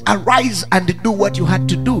make right. Arise and do what you had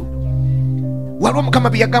to do. Waliwo Mukama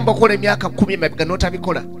bye yagamba okola emyaka 10 emabega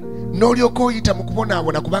n'otabikola, n'olyoka oyita mu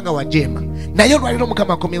kubonaabona kubanga wajeema. Naye olwaliro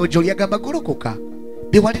Mukama akomyewo gy'oli yagamba golokoka,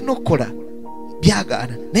 bye walina okukola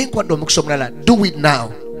byagaana, naye nkwadde omukisa omulala. Do it now.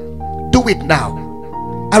 Do it now.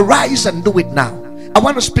 Arise and do it now. I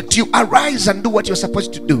want to speak to you. Arise and do what you're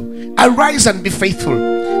supposed to do. Arise and be faithful.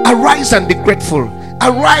 Arise and be grateful.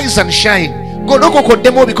 Arise and shine. Golokoka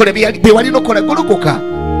oddemu obikole bye walina okukola. Golokoka.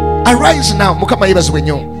 Arise now. Mukama yeebazibwe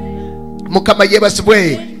nnyo. Mukama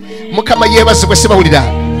yeebazibwe. Mukama yeebazibwe. Sibawulira.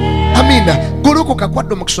 Amina. Golokoka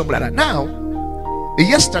kwadde omukisa omulala. Now,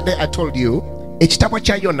 yesterday I told you ekitabo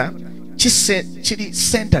kya Yona kiri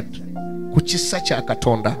centered ku kisa kya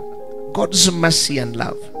Katonda, God's mercy and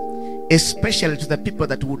love, especially to the people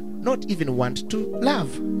that would not even want to love.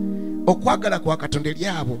 Okwagala kwa Katonda eri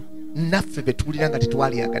abo naffe betuwulira nga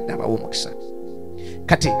tetwalyagadde abawo omukisa.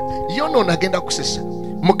 Kati Yona ono agenda kusesa,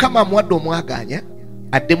 Mukama amuwadde omwaganya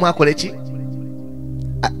addemu akole ki?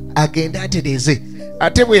 Agende atereeze.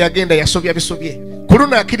 Ate bwe yagenda yasobya bisobye. Ku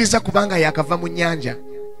luno akkiriza kubanga yakava mu nnyanja,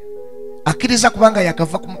 akkiriza kubanga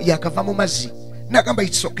yakava mu mazzi. N'agamba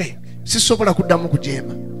it's okay, sisobola kuddamu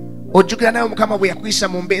kujeema. ojjukira nawe mukama bwe yakuyisa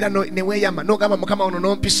mu mbeera ne weeyama n'ogamba mukama ono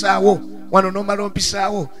n'ompisaawo wano n'omala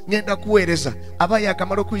ompisaawo ngenda kuweereza aba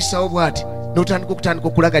yakamala okuyisaawo bw'ati n'otandika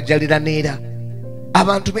okulagajjalira neera.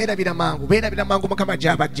 Abantu beerabira mangu mukama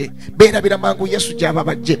gy'abajje, beerabira mangu Yesu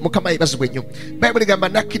gy'ababajje. Mukama yeebazibwe nnyo. Bayibuli gamba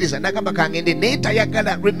nakkiriza n'agamba kangende naye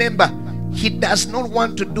tayagala. Remember, he does not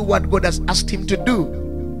want to do what God has asked him to do.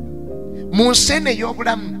 Mu nseene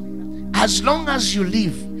ey'obulamu, as long as you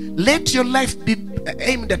live, let your life be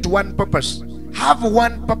aimed at one purpose. Have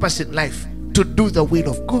one purpose in life, to do the will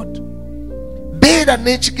of God. Beera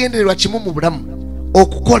n'ekigendererwa kimu mu bulamu,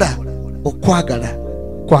 okukola okwagala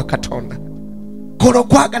kwa Katonda. Kola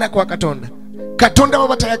okwagala kwa Katonda. Katonda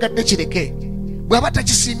bw'aba tayagadde kireke, bw'aba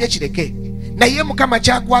takisiimye kireke, naye mukama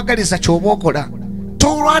kyakwagaliza ky'oba okola.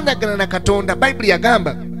 Tolwanagana na Katonda. Bayibuli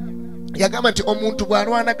yagamba nti omuntu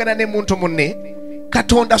bw'alwanagana ne muntu munne,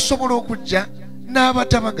 Katonda asobola okujja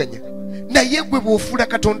n'abatabaganya. Naye gwe bw'ofuula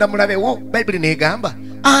Katonda mulabewo, Bayibuli neegamba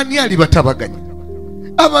ani alibatabaganya?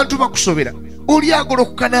 Abantu bakusobera, oli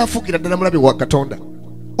agolokoka n'afuukira ddala mulabe wa Katonda.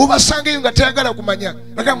 Obasangeyo nga tayagala kumanya,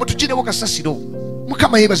 bagamba tukirewo kasasiro.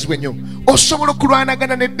 Mukama yeebazibwe nnyo. Osobola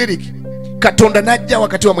okulwanagana ne Dereki, Katonda n'ajja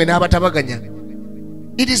wakati wammwe n'abatabaganya.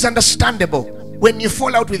 It is understandable when you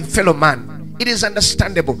fall out with fellow man. It is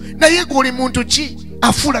understandable. Naye gwe oli muntu ki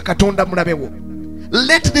afuula Katonda mulabewo?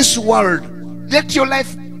 Let this world, let your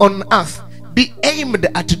life on earth be aimed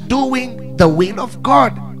at doing the will of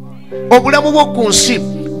God. Obulamu bw'oku nsi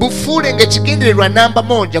bufuule ng'ekigendererwa namba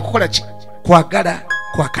moja kukola ki? Kwagala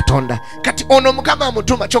kwa Katonda. Kati ono mukama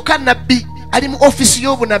amutuma, kyokka nabbi ali mu office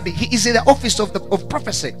y'obunabbi. He is in the office of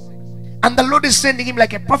prophecy, and the Lord is sending him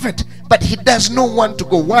like a prophet, but he does not want to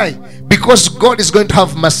go. Why? Because God is going to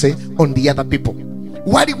have mercy on the other people.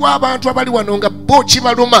 Waliwo abantu abali wano nga bo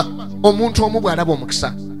kibaluma omuntu omu bw'alaba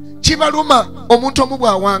omukisa, kibaluma omuntu omu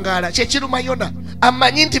bw'awangaala. Kyekiruma Yona,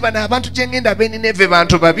 amanyi nti bano abantu gye ngenda Nineve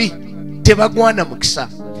bantu babi, tebagwana mukisa.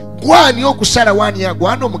 Gwani okusala wani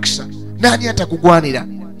agwana omukisa, nani atakugwanira?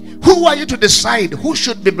 Who are you to decide who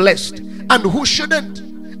should be blessed and who shouldn't?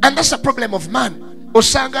 And that's the problem of man.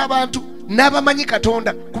 Osanga abantu n'abamanyi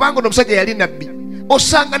Katonda, kubanga ono omusajja yali nabbi.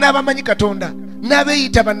 Osanga n'abamanyi Katonda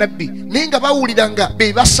n'abeeyita bannabbi, naye nga bawuliranga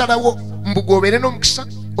be basalawo mbugobeere n'omukisa,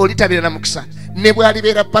 olitabeera na mukisa. Ne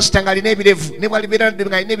bw'alibeera pasita ng'alina ebirevu, ne bw'alibeera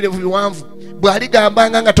ng'alina ebirevu biwanvu,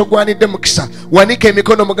 bw'aligambanga nga togwanidde mukisa, wanika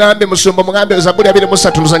emikono mugambe musumba, mugambe Zabbuli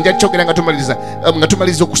 23. Nja kyogera nga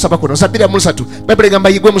tumaliriza okusaba kuno. Zabbuli 23, Bayibuli egamba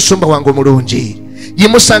yigwe musumba wange omulungi,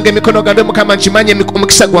 yimusanga emikono gyange Mukama, nkimanye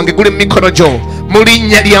omukisa gwange guli mu mikono gyo mu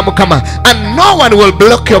linnya lya Mukama. And no one will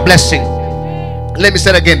block your blessing. Let me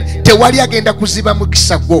say it again. Tewali agenda kuziba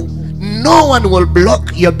mukisa gwo. No one will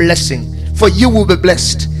block your blessing, for you will be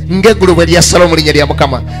blessed. Ngegulu bwe lyasala mu linnya lya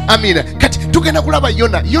Mukama. Amina. Kati tugenda kulaba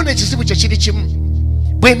Yona. Yona ekizibu kye kiri kimu.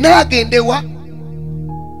 Bwe naagendewa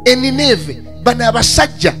e Nineve, bano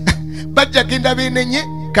abasajja bajja genda beenenye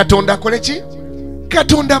Katonda akole ki?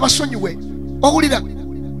 Katonda abasonyiwe. Owulira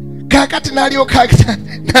kakati n'alyoka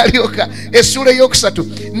essula ey'okusatu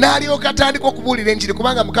n'alyoka atandika okubuulira enjiri,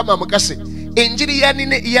 kubanga Mukama amukase. Enjiri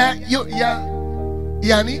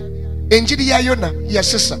enjiri ya Yona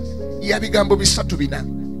yasesa ya bigambo 3-4.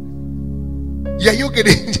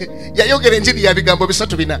 yayogera enjiri ya bigambo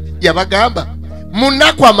 3-4. Yabagamba mu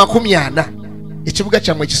nnaku 40 ekibuga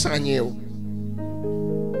kyammwe kisaanyeewo.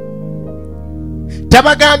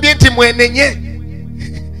 Tabagambye nti mwenenye.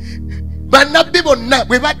 Bannabbi bonna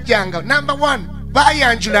bwe bajjanga, number 1,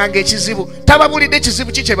 bayanjulanga ekizibu. Tababulidde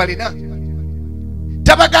ekizibu ki kye balina.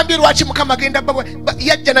 Tabagambye lwaki Mukama agenda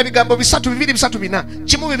yajja na bigambo 3-4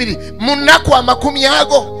 kimu 2 mu nnaku 40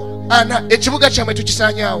 ago ana ekibuga kyammwe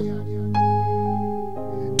tukisaanyaawo.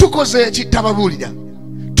 Tukoze eki? Tababuulira.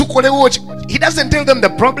 Tukolewo ki? He doesn't tell them the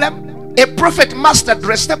problem. A prophet must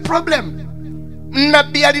address the problem.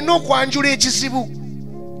 Nabbi alina okwanjula ekizibu,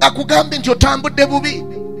 akugambe nti otambudde bubi,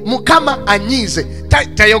 Mukama anyiize.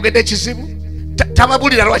 Tayogedde ekizibu,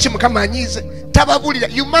 tababulira lwaki Mukama anyiize, tababulira.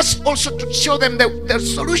 You must also to show them the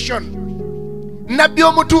solution. Nabbi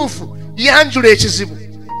omutuufu yanjula ekizibu,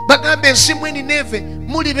 bagambe ensi mwe Nineve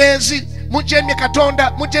muli beezi, mujemye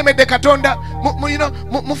Katonda, mujemedde Katonda,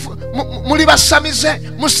 muli basamize,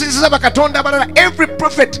 musinziza bakatonda abalala. Every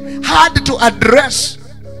prophet had to address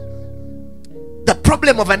the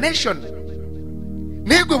problem of a nation.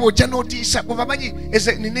 Naye gwe bw'ojja n'otiisa, bwe bamanyi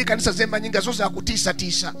n'ekkanisa zemanyi nga zo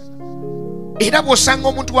zakutiisatiisa. Era bw'osanga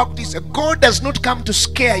omuntu wakutiisa, God does not come to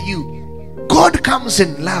scare you. God comes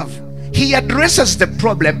in love. He addresses the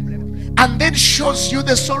problem and then shows you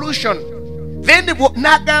the solution. Then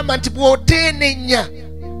n'agamba nti bw'oteenenya,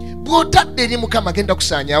 bw'otadde eri Mukama agenda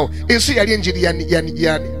kusaanyaawo. Ensi yali enjiri yani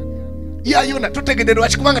yayona tutegedde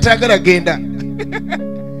lwaki kubanga tayagala genda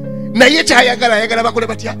naye kyayagala bakole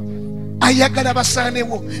batya ayagala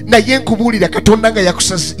basaanewo naye nkubuulira Katonda nga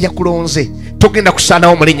yakulonze togenda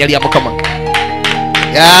kusaanawo mu linnya lya Mukama.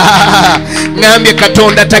 Ngambye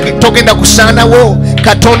Katonda togenda kusaanawo.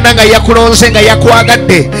 Katonda nga yakulonze nga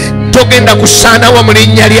yakwagadde togenda kusaanawo mu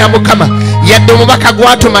linnya lya Mukama. Yadde omubaka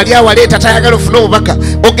gwatuma lyawaleeta tayagala ofuna obubaka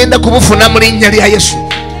ogenda kubufuna mu linnya lya Yesu.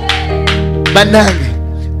 Bannange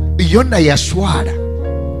yonna yaswala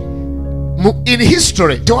in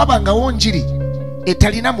history tewabangawo njiri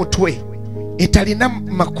etalina mutwe etalina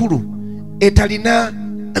makulu etalina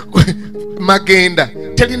magenda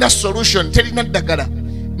telina solution telina ddagala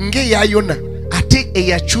ng'eya Yona ate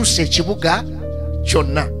eyakyusa ekibuga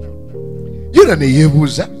kyonna. Yona ne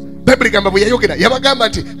yeebuuza Bible gamba bwe yayogera yabagamba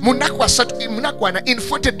nti munaku ana in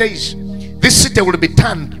 40 days this city will be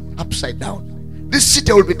turned upside down, this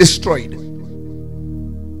city will be destroyed.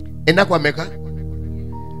 Enaku ameka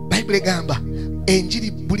Bible gamba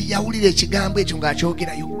enjiri buli yawulira ekigambo ekyo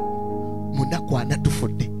ng'akyogerayo munaku ana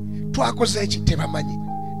tufudde twakoze eki tebamanyi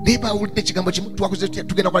naye bawulidde ekigambo kimu twakoze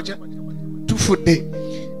tugenda kwakya tufudde.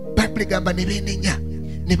 Bible gamba ne beenenya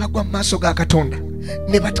ne bagwa mu maaso ga Katonda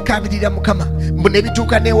ne batukabirira Mukama mbu ne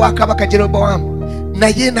bituuka n'ewa kabaka Jeroboamu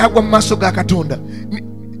naye n'agwa mu maaso ga Katonda.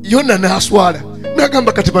 Yona n'aswala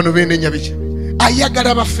n'agamba kati bano beenenya biki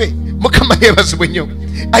ayagala bafe. Mukama yeebazibwe nnyo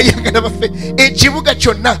ayagala bafe. Ekibuga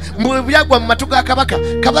kyonna bwe byagwa mu matu ga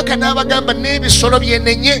kabaka n'abagamba n'ebisolo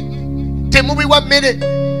byenenye temubiwa mmere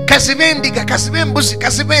kasibe endiga kasibe embuzi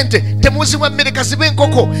kasibe ente temuziwa mmere kasibe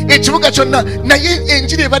enkoko ekibuga kyonna. Naye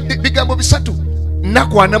enjiri ebadde bigambo bisatu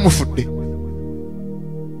nakwana mufudde.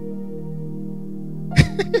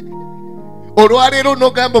 Olwaleero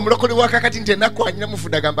n'ogamba omulokole wa kakati nti nakwanyina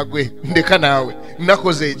mufudde agamba gwe ndeka naawe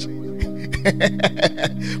nakoze eki.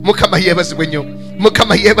 Mukama yeebazibwe nnyo.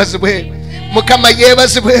 Mukama yeebazibwe. Mukama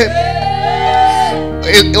yeebazibwe.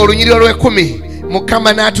 Olunyiriro lw'ekumi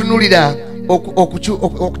Mukama n'atunulira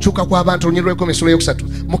okukyuka kw'abantu. Olunyiriro lw'ekumi sura yokusatu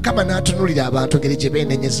Mukama n'atunulira abantu engeri gye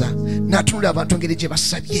beenenyeza n'atunulira abantu engeri gye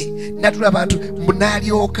basabye n'atunulira abantu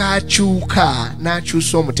n'alyoka akyuka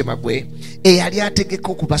n'akyusa omutima gwe eyali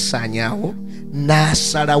ategeka okubasaanyaawo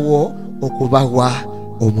n'asalawo okubawa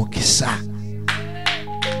omukisa.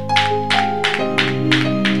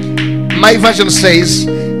 My version says,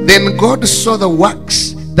 then God saw the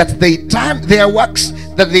works that they turned, their works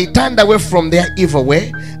that they turned away from their evil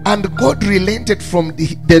way, and God relented from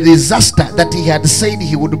the disaster that he had said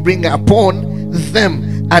he would bring upon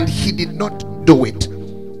them, and he did not do it.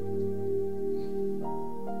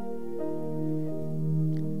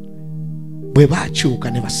 Bwe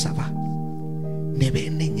bakyuka ne basaba ne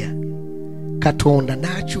beenenya Katonda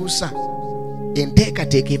n'akyusa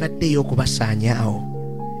enteekateeka ebaddeyo okubasaanyaawo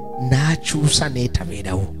n'akyusa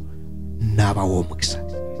n'etabeerawo n'abawa omukisa.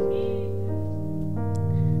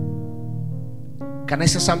 Can I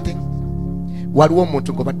say something? Waliwo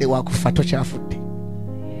omuntu ng'obadde wakufa tokyafudde.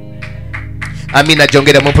 Amina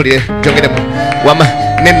jongeremu mpulire jongeremu wama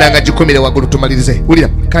nennanga gikomere waggulu tumalirize. Wulira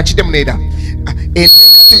kankiddemu neera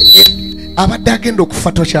abadde agenda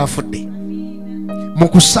okufa tokyafudde. Mu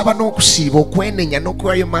kusaba n'okusiiba okwenenya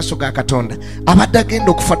n'okuwaayo mu maaso ga Katonda abadde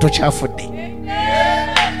agenda okufa tokyafudde.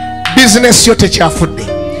 Business yo tekyafudde,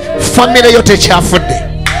 family yo tekyafudde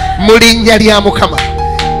mu linnya lya Mukama.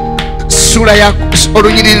 Sura ya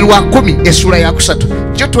olunyiriri lwa 10 essula ya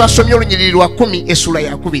 3 jo twasomye olunyiriri lwa 10 essula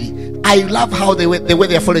ya 2. I love how they way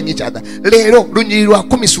they are following each other. Leero lunyiriri lwa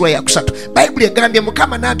 10 sura ya 3 Bible egambye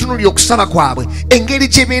Mukama n'atunulira okusaba kwabwe engeri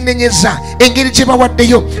gye beenenyeza engeri gye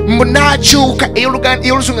bawaddeyo n'akyuka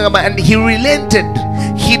ey'Oluzungu ngamba and he relented.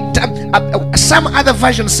 Some other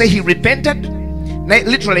versions say he repented.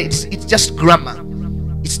 Literally it's just grammar.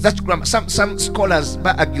 It's that grammar. Some scholars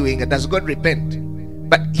are arguing, does God repent?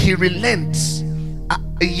 But he relents.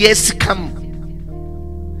 Yes come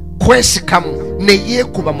kwesikamu ne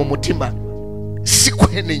yeekuba mu mutima si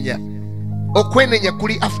kwenenya. Okwenenya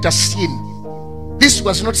kuli after sin. This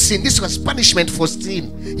was not sin, this was punishment for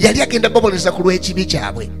sin. Yali agenda baboleza ku lw'ekibi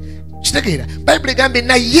kyabwe. Kitegeera Bible egambye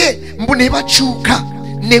naye mbu ne bakyuka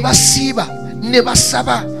ne basiiba ne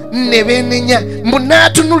basaba ne beenenya mbu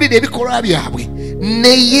n'atunulira ebikolwa byabwe ne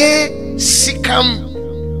yeesikamu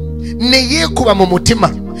ne yeekuba mu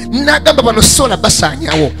mutima n'agamba bano sola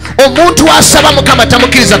basaanyawo. Omuntu asaba Mukama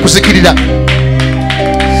tamukkiriza kuzikirira.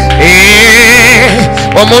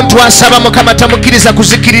 omuntu asaba mukama tamukkiriza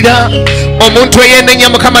kuzikirira, omuntu eyenenya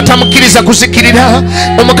mukama tamukkiriza kuzikirira,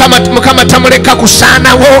 mukama tamuleka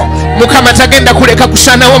kusaanawo, mukama tagenda kuleka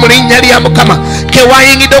kusaanawo mu linnya lya mukama.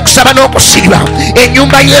 Kewayingidde okusaba n'okusiiba,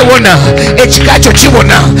 ennyumba yeewona, ekika kyo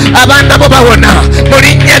kiwona, abaana bo bawona mu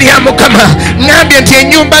linnya lya mukama. Ngambye nti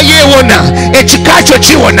ennyumba yeewona, ekika kyo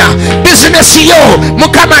kiwona, bizinesi yo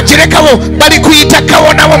mukama agirekawo, bali kuyita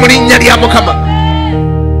kawonawo mu linnya lya mukama.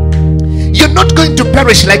 You're not going to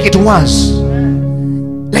perish like it was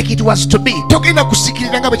to be. Togenda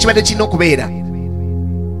kusikirira nga bwe kibadde kirina okubeera.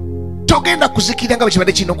 Togenda kuzikirira nga bwe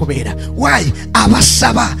kibadde kirina okubeera. Why?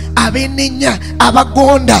 Abasaba, abenenya,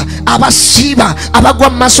 abagonda, abasiiba, abagwa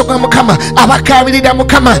mu maaso ga mukama, abakaabirira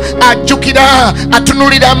mukama, ajjukira,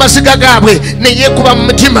 atunulira amaziga gaabwe ne yeekuba mu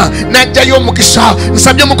mutima n'ajjayo omukisa.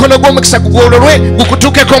 Nsabye omukono gw'omukisa gugololwe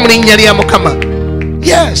gukutuukeko mu linnya lya mukama.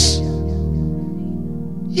 Yes.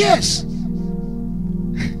 Yes.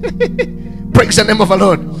 Praise the name of the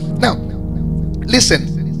Lord. Now, listen.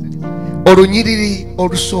 Olunyiriri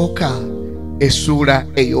olusooka essuula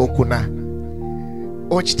ey'okuna.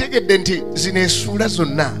 Okitegedde nti zino essuula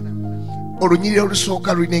zonna olunyiriri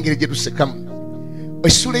olusooka lulina engeri gye lusekamu.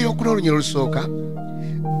 Essuula ey'okuna olunyiriri olusooka,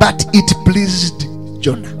 but it pleased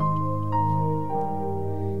Jonah.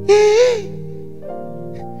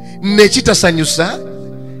 Nekitasanyusa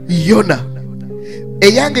Yona.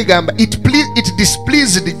 Eyange gamba it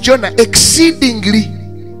displeased Jonah exceedingly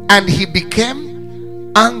and he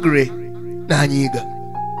became angry. Nanyiga.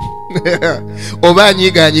 Oba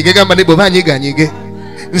anyige gamba ne boba anyige.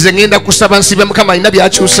 Nze ngenda kusaba nsibe mukama alina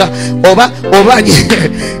byakyusa. Oba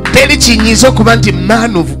teri kinyiza okuba nti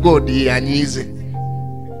man of God yanyize.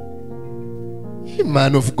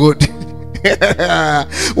 Man of God.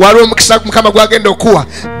 Waliwo omukisa mukama gwagenda okuwa.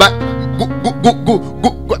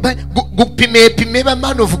 Gupime ba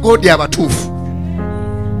man of God abatuufu.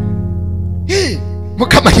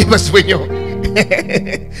 Mukama yebazibwe nnyo.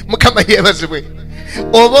 Mukama yebazibwe.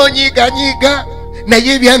 Oba onyiganyiga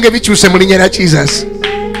naye ebyange bikyuse mu linnya lya Jesus.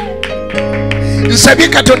 Nsabye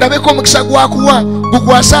Katonda abeeko omukisa gwakuwa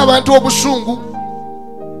gukwase abantu obusungu.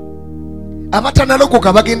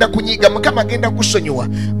 Abatanalokoka bagenda kunyiga, mukama agenda kusonyiwa.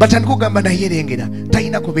 Batandika okugamba naye erengera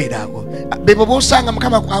talina kubeera ago. Bebo bosanga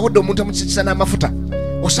mukama awodde omuntu amusitisa n'amafuta.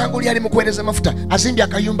 Osanga oli ali mu kuweereza amafuta, azimbye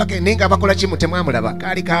akayumba ke naye nga bakola kimu temwamulaba.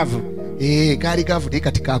 Kaali kaavu. Kaali kaavu naye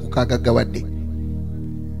kati kaagaggawadde.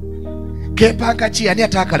 Kempanka ki ani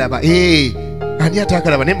ataakalaba? Ani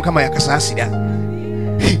ataakalaba naye mukama yakasaasira.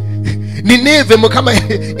 Nineve mukama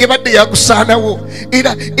ebadde yakusaanawo.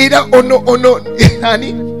 Era ono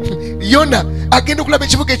ani Yona agenda okulaba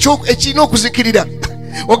ekibuga ekirina okuzikirira.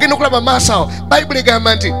 Ogenda okulaba maaso awo. Bayibuli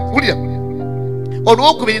egamba nti wulira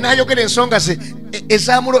olwokubiri n'ayogera ensonga ze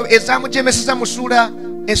ezamujemeseza mu ssuula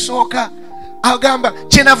esooka. Agamba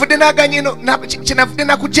kyenavudde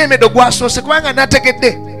nakujemedde gwasoose kubanga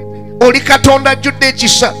nategedde oli Katonda ajjudde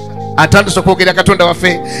ekisa. Atandise okwogera Katonda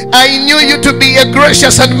waffe. I knew you to be a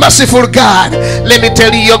gracious and merciful God. Let me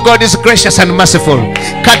tell you, your God is gracious and merciful.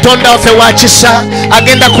 Katonda waffe wakisa,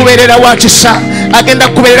 agenda kubeerera wakisa, agenda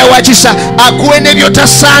kubeerera wakisa, akuwe n'ebyo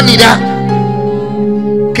tasaanira.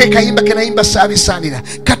 Ke kayimba kenayimba saabisaanira.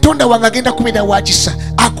 Katonda wange agenda kubeera wakisa,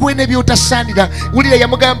 akuwe n'ebyo tasaanira. Wulira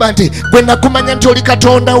yamugamba nti bwe nakumanya nti oli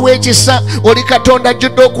Katonda w'ekisa, oli Katonda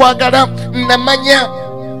ajjudde okwagala, namanya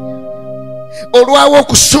olwawo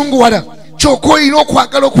okusunguwala kyokka olina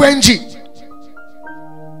okwagala okwengi.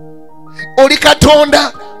 Oli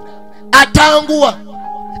Katonda atanguwa,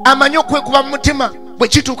 amanyi okwekuba mu mutima bwe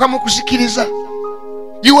kituuka mu kuzikiriza.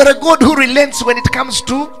 You are a God who relents when it comes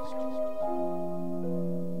to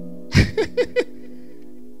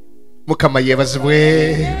Mukama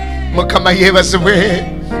yebazibwe, Mukama yebazibwe,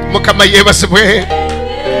 Mukama yebazibwe.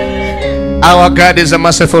 Our God is a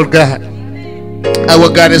merciful God. Our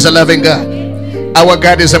God is a loving God. Our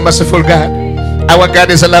God is a merciful God. Our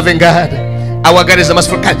God is a loving God. Our God is a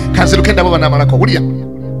merciful God. Kanzilukenda baba namalako. Wulira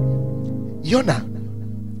Yona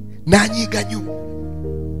nanyiga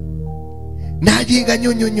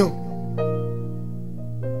nnyo.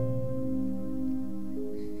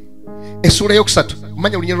 Essuula yokusatu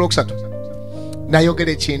manya olunyiriri lwokusatu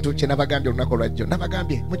nayogera ekintu kye nabagambye olunaku olwajjo.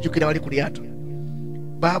 Nabagambye mujjukira wali ku lyato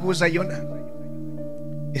babuuza Yona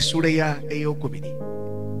essuula eyokubiri.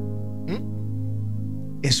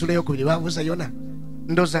 Essuula eyokubiri babuuza Yona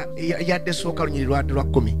ndoza yadde sooka lunyiriri lwadde lwa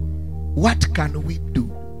 10. What can we do?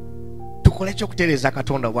 Tukole ekyokutereeza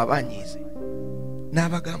Katonda bw'abanyiize.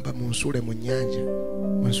 N'abagamba munsuule mu nnyanja,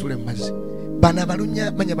 munsuule mu mazzi. Bano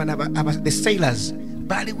abalunya manya bano the sailors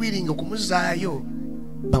baali willing okumuzaayo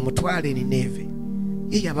bamutwale Nineve.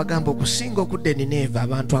 Ye yabagamba okusinga okudda Nineve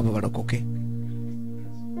abantu abo balokoke.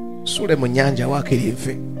 sule mu nnyanja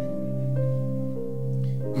waakirive.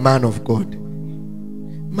 Man of God,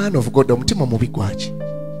 man of God, omutima mubi gwaki?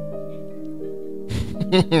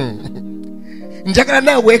 Njagala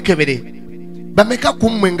naawe weekebere. Bameka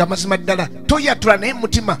kummwe nga mazima ddala toyatula naye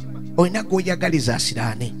mutima olina gw'oyagaliza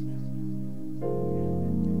asiraane.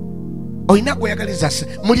 Olina gw'oyagaliza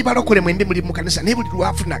muli balokole mwembi muli mu kanisa naye buli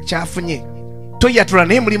lwafuna kyafunye toyatula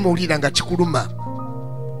naye muli muwulira nga kikuluma.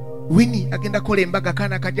 Wini agenda kola embaga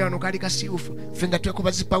kaana kajja wano kaali kasiiwufu ffe nga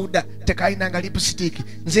twekuba zipawuda tekaalinanga lipusitiiki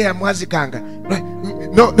nze yamwazikanga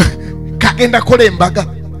no kagenda kola embaga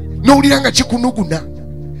n'owulira nga kikunuguna.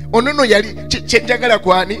 Onono yali kyenjagala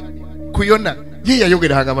kwani kuyona ye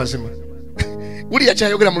yayogeranga mazima. Uli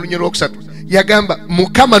yakyayogera mu lunnyo lwokusatu yagamba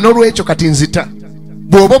Mukama n'olwekyo kati nzita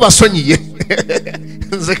bw'oba basonyiye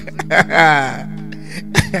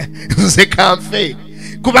nze kanfe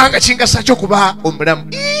kubanga kingasa kyo kuba omulamu.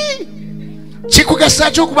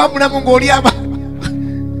 Kikugasa kyo kuba mulamu ng'oli aba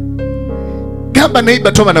gamba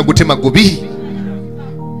neighbor toba na gutema gubi.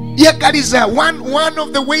 Yagaliza one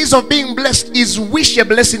of the ways of being blessed is wish a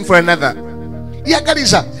blessing for another.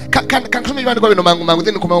 Yagaliza kansome ibandiko bino mangu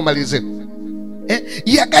then kuma umalize.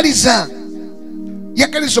 Yagaliza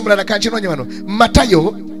omulala kankinonye wano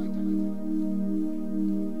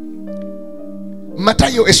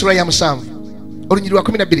Matayo essula ya 7 olunyiri lwa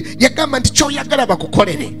 12 yagamba nti kyoyagala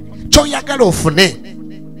bakukolere, kyoyagala ofune,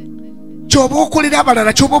 kyoba okolera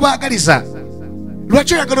abalala, kyoba obaagaliza.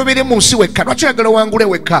 Lwaki oyagala obeere mu nsi wekka? Lwaki oyagala owangule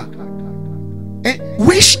wekka?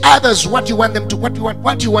 Wish others what you want them to,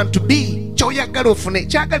 what you want to be. Kyoyagala ofune,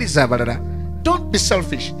 kyagaliza abalala. Don't be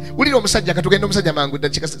selfish. Ulira omusajja katugenda omusajja mangu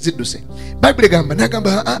dakika zidduse. Bible egamba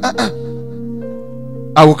nagamba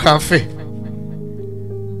awo kanfe.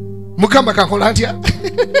 Mukama kakola atya?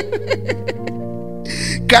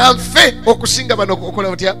 Kanfe okusinga bano okola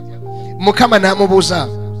otya? Mukama n'amubuuza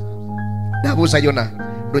Yona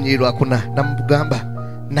lunyiri lwa 4 namugamba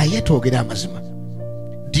naye twogera amazima.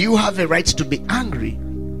 Do you have a right to be angry?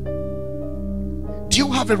 Do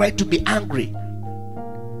you have a right to be angry?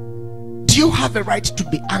 Do you have a right to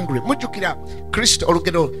be angry? Mujjukira Kristo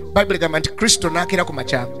olugero Bible egamba nti Kristo n'akeera ku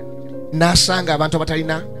makya n'asanga abantu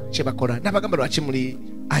abatalina kye bakola n'abagamba lwaki muli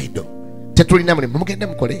idle, tetulina mulimu mugende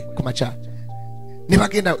mukole ku makya. Ne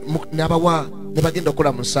bagenda n'abawa ne bagenda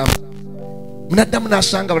okukola mu nsamu. Munaddamu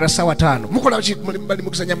n'asanga bala ssaawa 5 mukola bali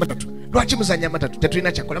mukuzanya amatatu. Lwaki muzanya amatatu?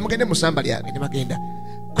 Tetulina kyakola mugende mu ssamba lyange. Ne bagenda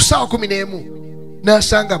ku ssaawa 11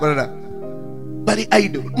 n'asanga balala bali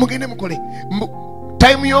idle mugende mukole.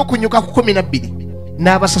 Time y'okunyuka ku 12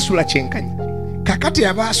 n'abasasula kyenkanyi. Kakati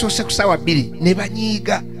abasoose ku ssaawa 2 ne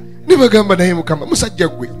banyiiga ne bagamba naye Mukama musajja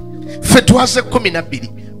gwe ffe twaze 12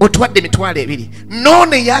 otuwadde emitwalo 2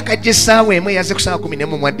 none yakajja essaawa emu yaze ku ssaawa 11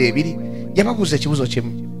 muwadde 2. Yababuuza ekibuuzo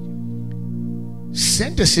kimu,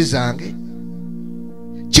 sente si zange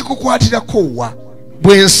kikukwatirako wa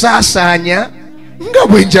bwe nsaasaanya nga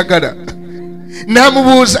bwe njagala?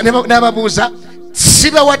 N'ababuuza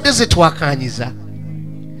sibawadde ze twakaanyiza?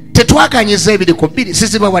 Tetwakanyiza 2 ku 2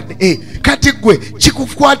 sizibawadde. Kati gwe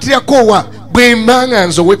kikukwatirako wa bwe mbanga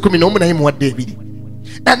nzowe 11 naye muwadde 2?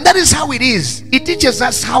 And that is how it is. It teaches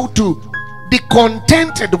us how to be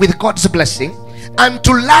contented with God's blessing and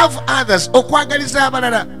to love others. Okwagaliza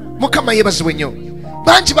abalala. Mukama yebazibwe nnyo.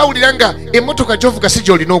 Bangi bawulira nga emmotoka gy'ovuga si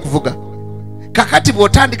gy'olina okuvuga. Kakati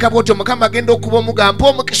bw'otandika bw'otyo Mukama agenda okuba omugamba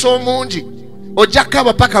omukisa omungi ojja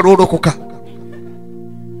kaaba paka lwolokoka.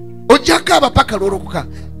 Ojja kaaba paka lwolokoka.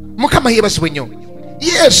 Mukama yebazibwe nnyo.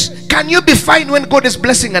 Yes, can you be fine when God is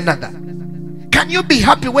blessing another? Can you be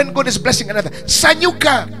happy when God is blessing another?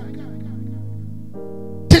 Sanyuka.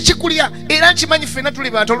 Tekikulya era nkimanyi ffenna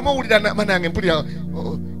tuli bantu olumu owulira manange mpulira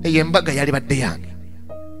eyo embaga yali badde yange.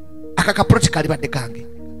 Akaka protocol badde kange.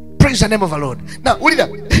 Praise the name of the Lord. Now ulira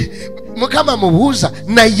Mukama mubuuza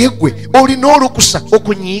naye gwe olina olukusa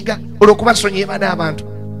okunyiiga olwokuba nsonyiye baana abantu.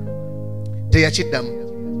 Teyakiddamu.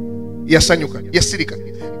 Yasanyuka, yasirika.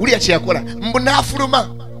 Ulya kyeyakola mbu n'afuluma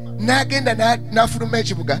n'agenda n'afuluma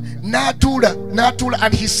ekibuga n'atuula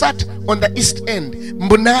and he sat on the east end.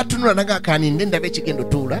 Mbu n'atunula nagaakaninde ndaba ekigendo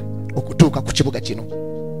okutuuka ku kibuga kino.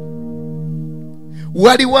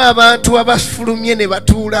 Waliwo abantu abafulumye ne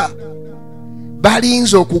batuula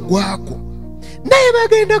balinze okugwako naye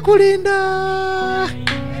bagenda kulinda.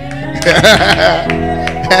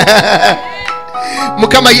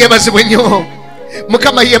 Mukama yebazibwe nnyo.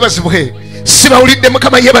 Mukama yebazibwe. Sibawulidde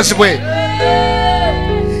Mukama yebazibwe.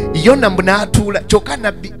 Yona mbu n'atuula kyokka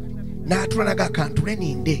nabbi n'atuula nagakantule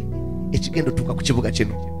ninde ekigendo tuuka ku kibuga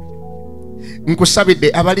kino.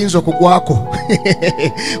 Nkusabidde abalinze okugwako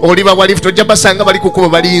oliba wa lift ojja basanga bali kukuba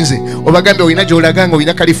balinze obagambe olina gy'olaga nga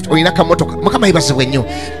olina ka lift olina kamotoka. Mukama yebazibwe nnyo.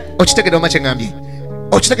 okitegedde mama kyeŋŋambye,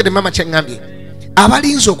 okitegedde mama kyeŋŋambye.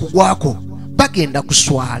 Abalinze okugwako bagenda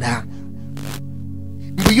kuswala.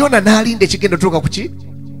 Mbu Yona n'alinda ekigenda otuuka ku ki?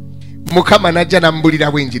 Mukama n'ajja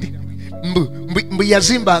n'amubulira bwenjiri. Mbu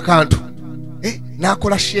yazimba akantu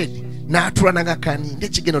n'akola shedi n'atula nagakaninda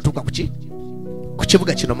ekigenda otuuka ku ki? Ku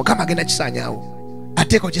kibuga kino. Mukama agenda kisaanyaawo,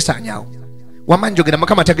 ateeka okisaanyaawo. Wamanyi njogera,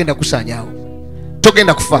 Mukama tagenda kusaanyaawo.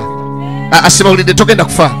 Togenda kufa. Sibawulidde, togenda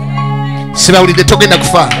kufa. Sibawulidde, togenda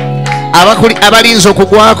kufa. Abalinze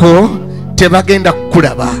okugwako tebagenda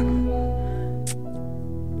kukulaba.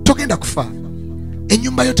 Togenda kufa.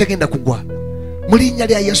 Ennyumba yo tegenda kugwa. Mu linnya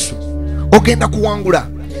lya Yesu ogenda kuwangula.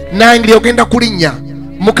 Nangiri ogenda kulinnya.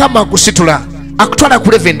 Mukama akusitula akutwala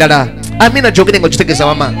ku level endala. Amina, gyogere nga okitegeeza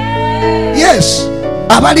wama. Yes,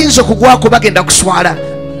 abalinze okugwako bagenda kuswala.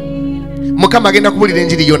 Mukama agenda kubulira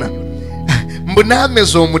enjiri Yona. Mbu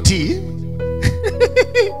n'ameza omuti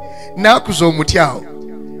n'akuza omuti awo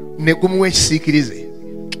ne gumuwa ekisiikirize.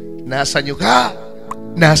 N'asanyuka,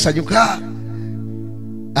 n'asanyuka,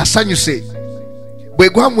 asanyuse. Bwe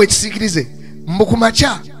gwamuwa ekisiikirize, mbu ku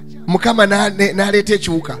makya Mukama n'aleeta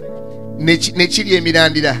ekiwuka ne kirya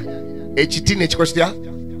emirandira. Ekiti ne kikosya,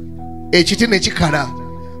 ekiti ne kikala.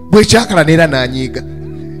 Bwe kyakala n'era n'anyiiga.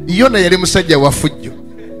 Yona yali musajja wa fujjo.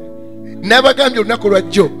 N'abagambye olunaku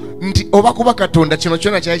lwajjo nti oba kuba Katonda kino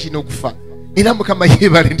kyona kyali kirina okufa. Era Mukama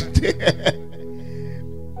yeebale.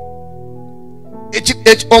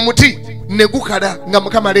 Omuti ne gukala nga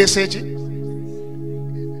Mukama aleese eki?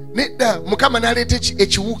 Nedda, Mukama n'aleeta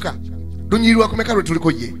ekiwuka. Lunyiri lwa kumeka lwe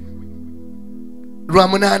tuliko ye? Lwa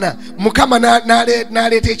 8. Mukama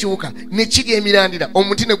n'aleeta ekiwuka ne kirya emirandira.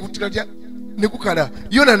 Omuti ne gutira ne gukala.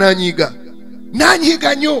 Yona n'anyiiga.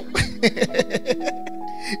 N'anyiiga nnyo.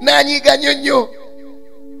 N'anyiiga nnyo.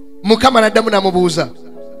 Mukama n'addamu n'amubuuza.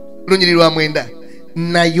 Lunyiri lwa 9.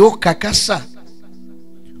 Naye okakasa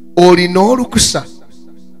olina olukusa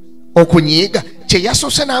okunyiiga? Kye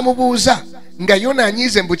yasoose n'amubuuza nga Yona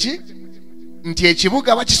anyiize mbuki nti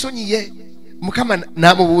ekibuga bakisonyiye. Mukama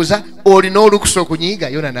n'amubuuza olina olukusa okunyiiga?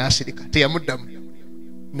 Yona n'asirika, teyamuddamu,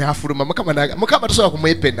 n'afuluma. Mukama tosobola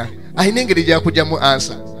kumwepena, alina engeri gyakugyamu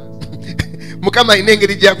ansa. Mukama alina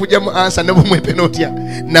engeri gyakugyamu ansa ne bumwepena otya.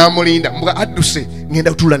 N'amulinda, mbwa adduse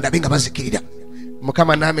ngenda kutuula ndabe nga bazikirira.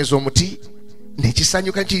 Mukama n'ameza omuti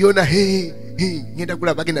nekisanyuka nti Yona ngenda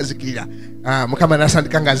kulaba bagenda zikirira. Mukama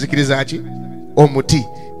n'asandika ng'azikiriza ki? Omuti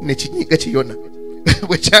nekinyiiga kiyona.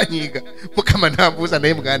 Bwe kyanyiiga, Mukama n'ambuuza,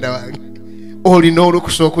 naye muganda wange olina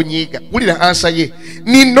olukusa okunyiiga? Wulira ansa ye,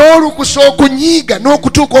 nina olukusa okunyiiga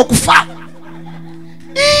n'okutuuka okufa.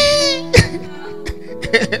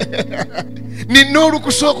 Nina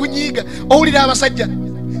olukusa okunyiiga. Owulira abasajja,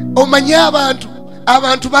 omanyi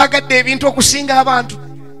abantu baagadde ebintu okusinga abantu.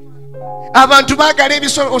 Abantu baagala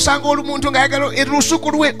ebisolo. Osanga olumuntu ng'ayagala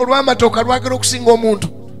olusuku lwe olw'amatooka lwagala okusinga omuntu.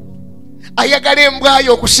 Ayagala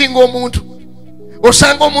embwayo okusinga omuntu.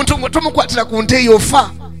 Osanga omuntu nga tomukwatira ku nte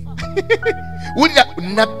yofa. Wulira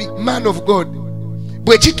nabbi, man of God,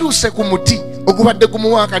 bwe kituuse ku muti ogubadde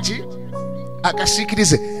gumuwa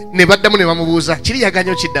akasiikirize, ne baddamu ne bamubuuza kiri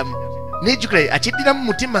yaganyo kiddamu. Nejjukira akiddira mu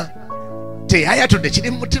mutima, teyayatudde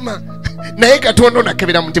kiri mu mutima. Naye Katonda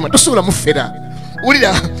onakebera mu mutima, tosobola mufera.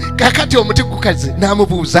 Wulira kakati omuti gukaze,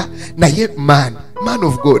 n'amubuuza, naye man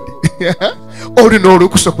of God, olina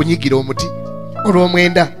olukusa okunyiigira omuti?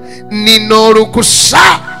 Olw'omwenda, nina olukusa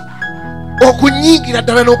okunyiigira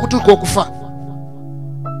ddala n'okutuuka okufa.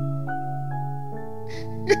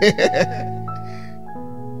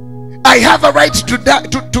 I have a right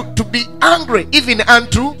to be angry even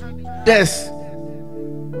unto death.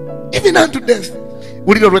 Even unto death.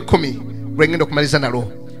 Wulira olw'ekkumi lwengenda okumaliza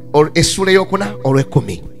nalwo. Essula ey'okuna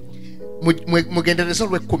olw'ekkumi. Mugendereza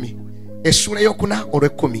olw'ekkumi. Essula ey'okuna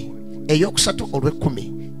olw'ekkumi. Ey'okusatu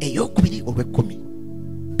olw'ekkumi. Ey'okubiri olw'ekkumi.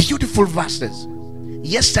 Beautiful verses.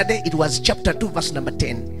 Yesterday it was chapter 2 verse number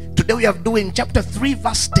 10. Today we are doing chapter 3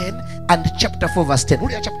 verse 10 and chapter 4 verse 10.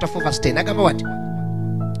 What is chapter 4 verse 10? Agamba what?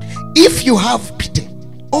 If you have pity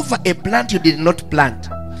over a plant you did not plant,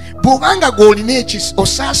 bw'obanga gw'olina ekisi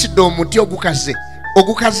osaasidde omuti ogukaze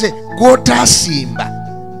gw'otaasimba,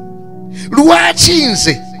 lwaki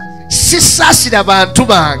nze sisaasira bantu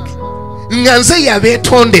bange nga nze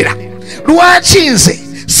yabeetondera? Lwaki nze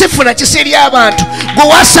sifuna kisa eri abantu gwe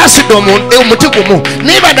wasaasidde omuti gumu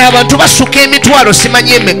naye bano abantu basuka emitwalo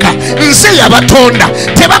simanyi emeka? Nze yabatonda,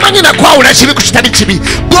 tebamanyi nakwawula kibi ku kitali kibi.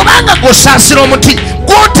 Bw'obanga gw'osaasira omuti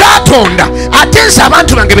gw'otaatonda, ate nze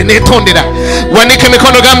abantu bange be neetondera. Wanika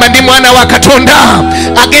emikono, gamba ndi mwana wa Katonda,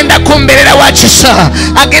 agenda kumbeerera wa kisa,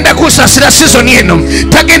 agenda kunsaasira sizoni eno,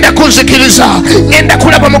 tagenda kunzikiriza, ngenda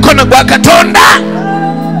kulaba mukono gwa Katonda.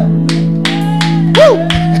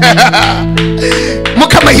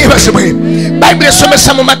 mukama yebazibwe. Bayibuli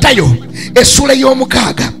esomesa mu Matayo essula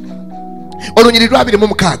y'omukaaga olunyiri lwa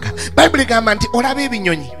 26. Bayibuli egamba nti olaba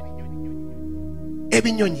ebinyonyi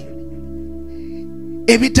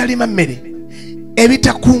ebitalima mmere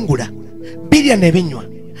ebitakungula birya ne binywa,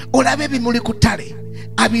 olaba ebimuli ku ttale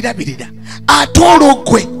abirabirira, ate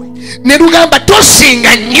olw'ogwe ne lugamba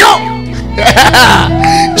tosinga nnyo.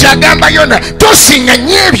 Kyagamba Yona, tosinga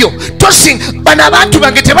nnyo ebyo, bano abantu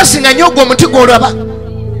bange tebasinga nnyo ogwo omuti gw'olaba.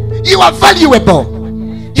 You are valuable.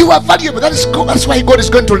 You are valuable. That's why God is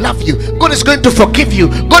going to love you. God is going to forgive you.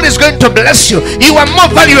 God is going to bless you. You are more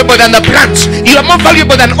valuable than the plants. You are more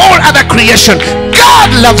valuable than all other creation.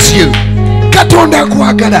 God loves you. Katonda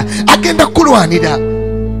akwagala, agenda kulwanira.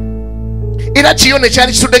 Era kiyone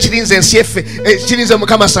kyali kitudde kirinze ensi yaffe, kirinze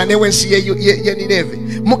Mukama Sane w'ensi ye Nineve.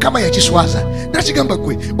 Mukama yakiswaza. Nakigamba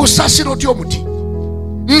gwe osaasira otya omuti?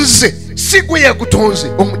 Nze si gwe yagutonze,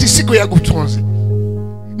 omuti si gwe yagutonze.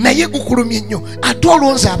 Naye gukulumye nnyo, ate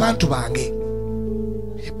olwonze abantu bange.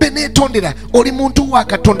 Beneetondera, oli muntu wa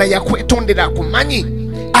Katonda yakwetondera akumanyi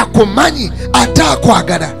ate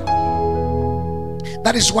akwagala.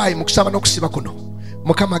 That is why mukusaba n'okusiba kuno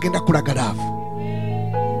Mukama agenda kulaga love.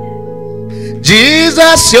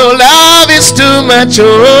 Jesus, your love is too much,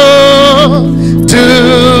 oh,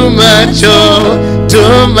 too much, oh,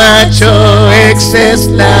 too much, oh, excess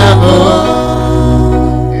love,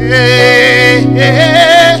 oh. Hey,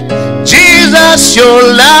 hey. Jesus, your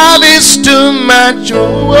love is too much,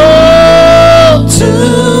 oh,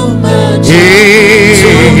 Too much, hey.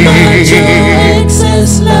 too much, oh,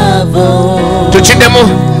 excess love, oh. Tuchidemu,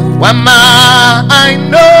 Wama, I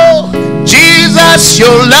know, Jesus,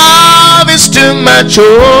 your love is too much,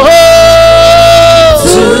 oh,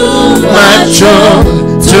 Too much, oh,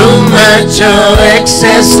 too much, oh,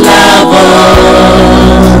 excess love,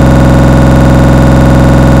 oh.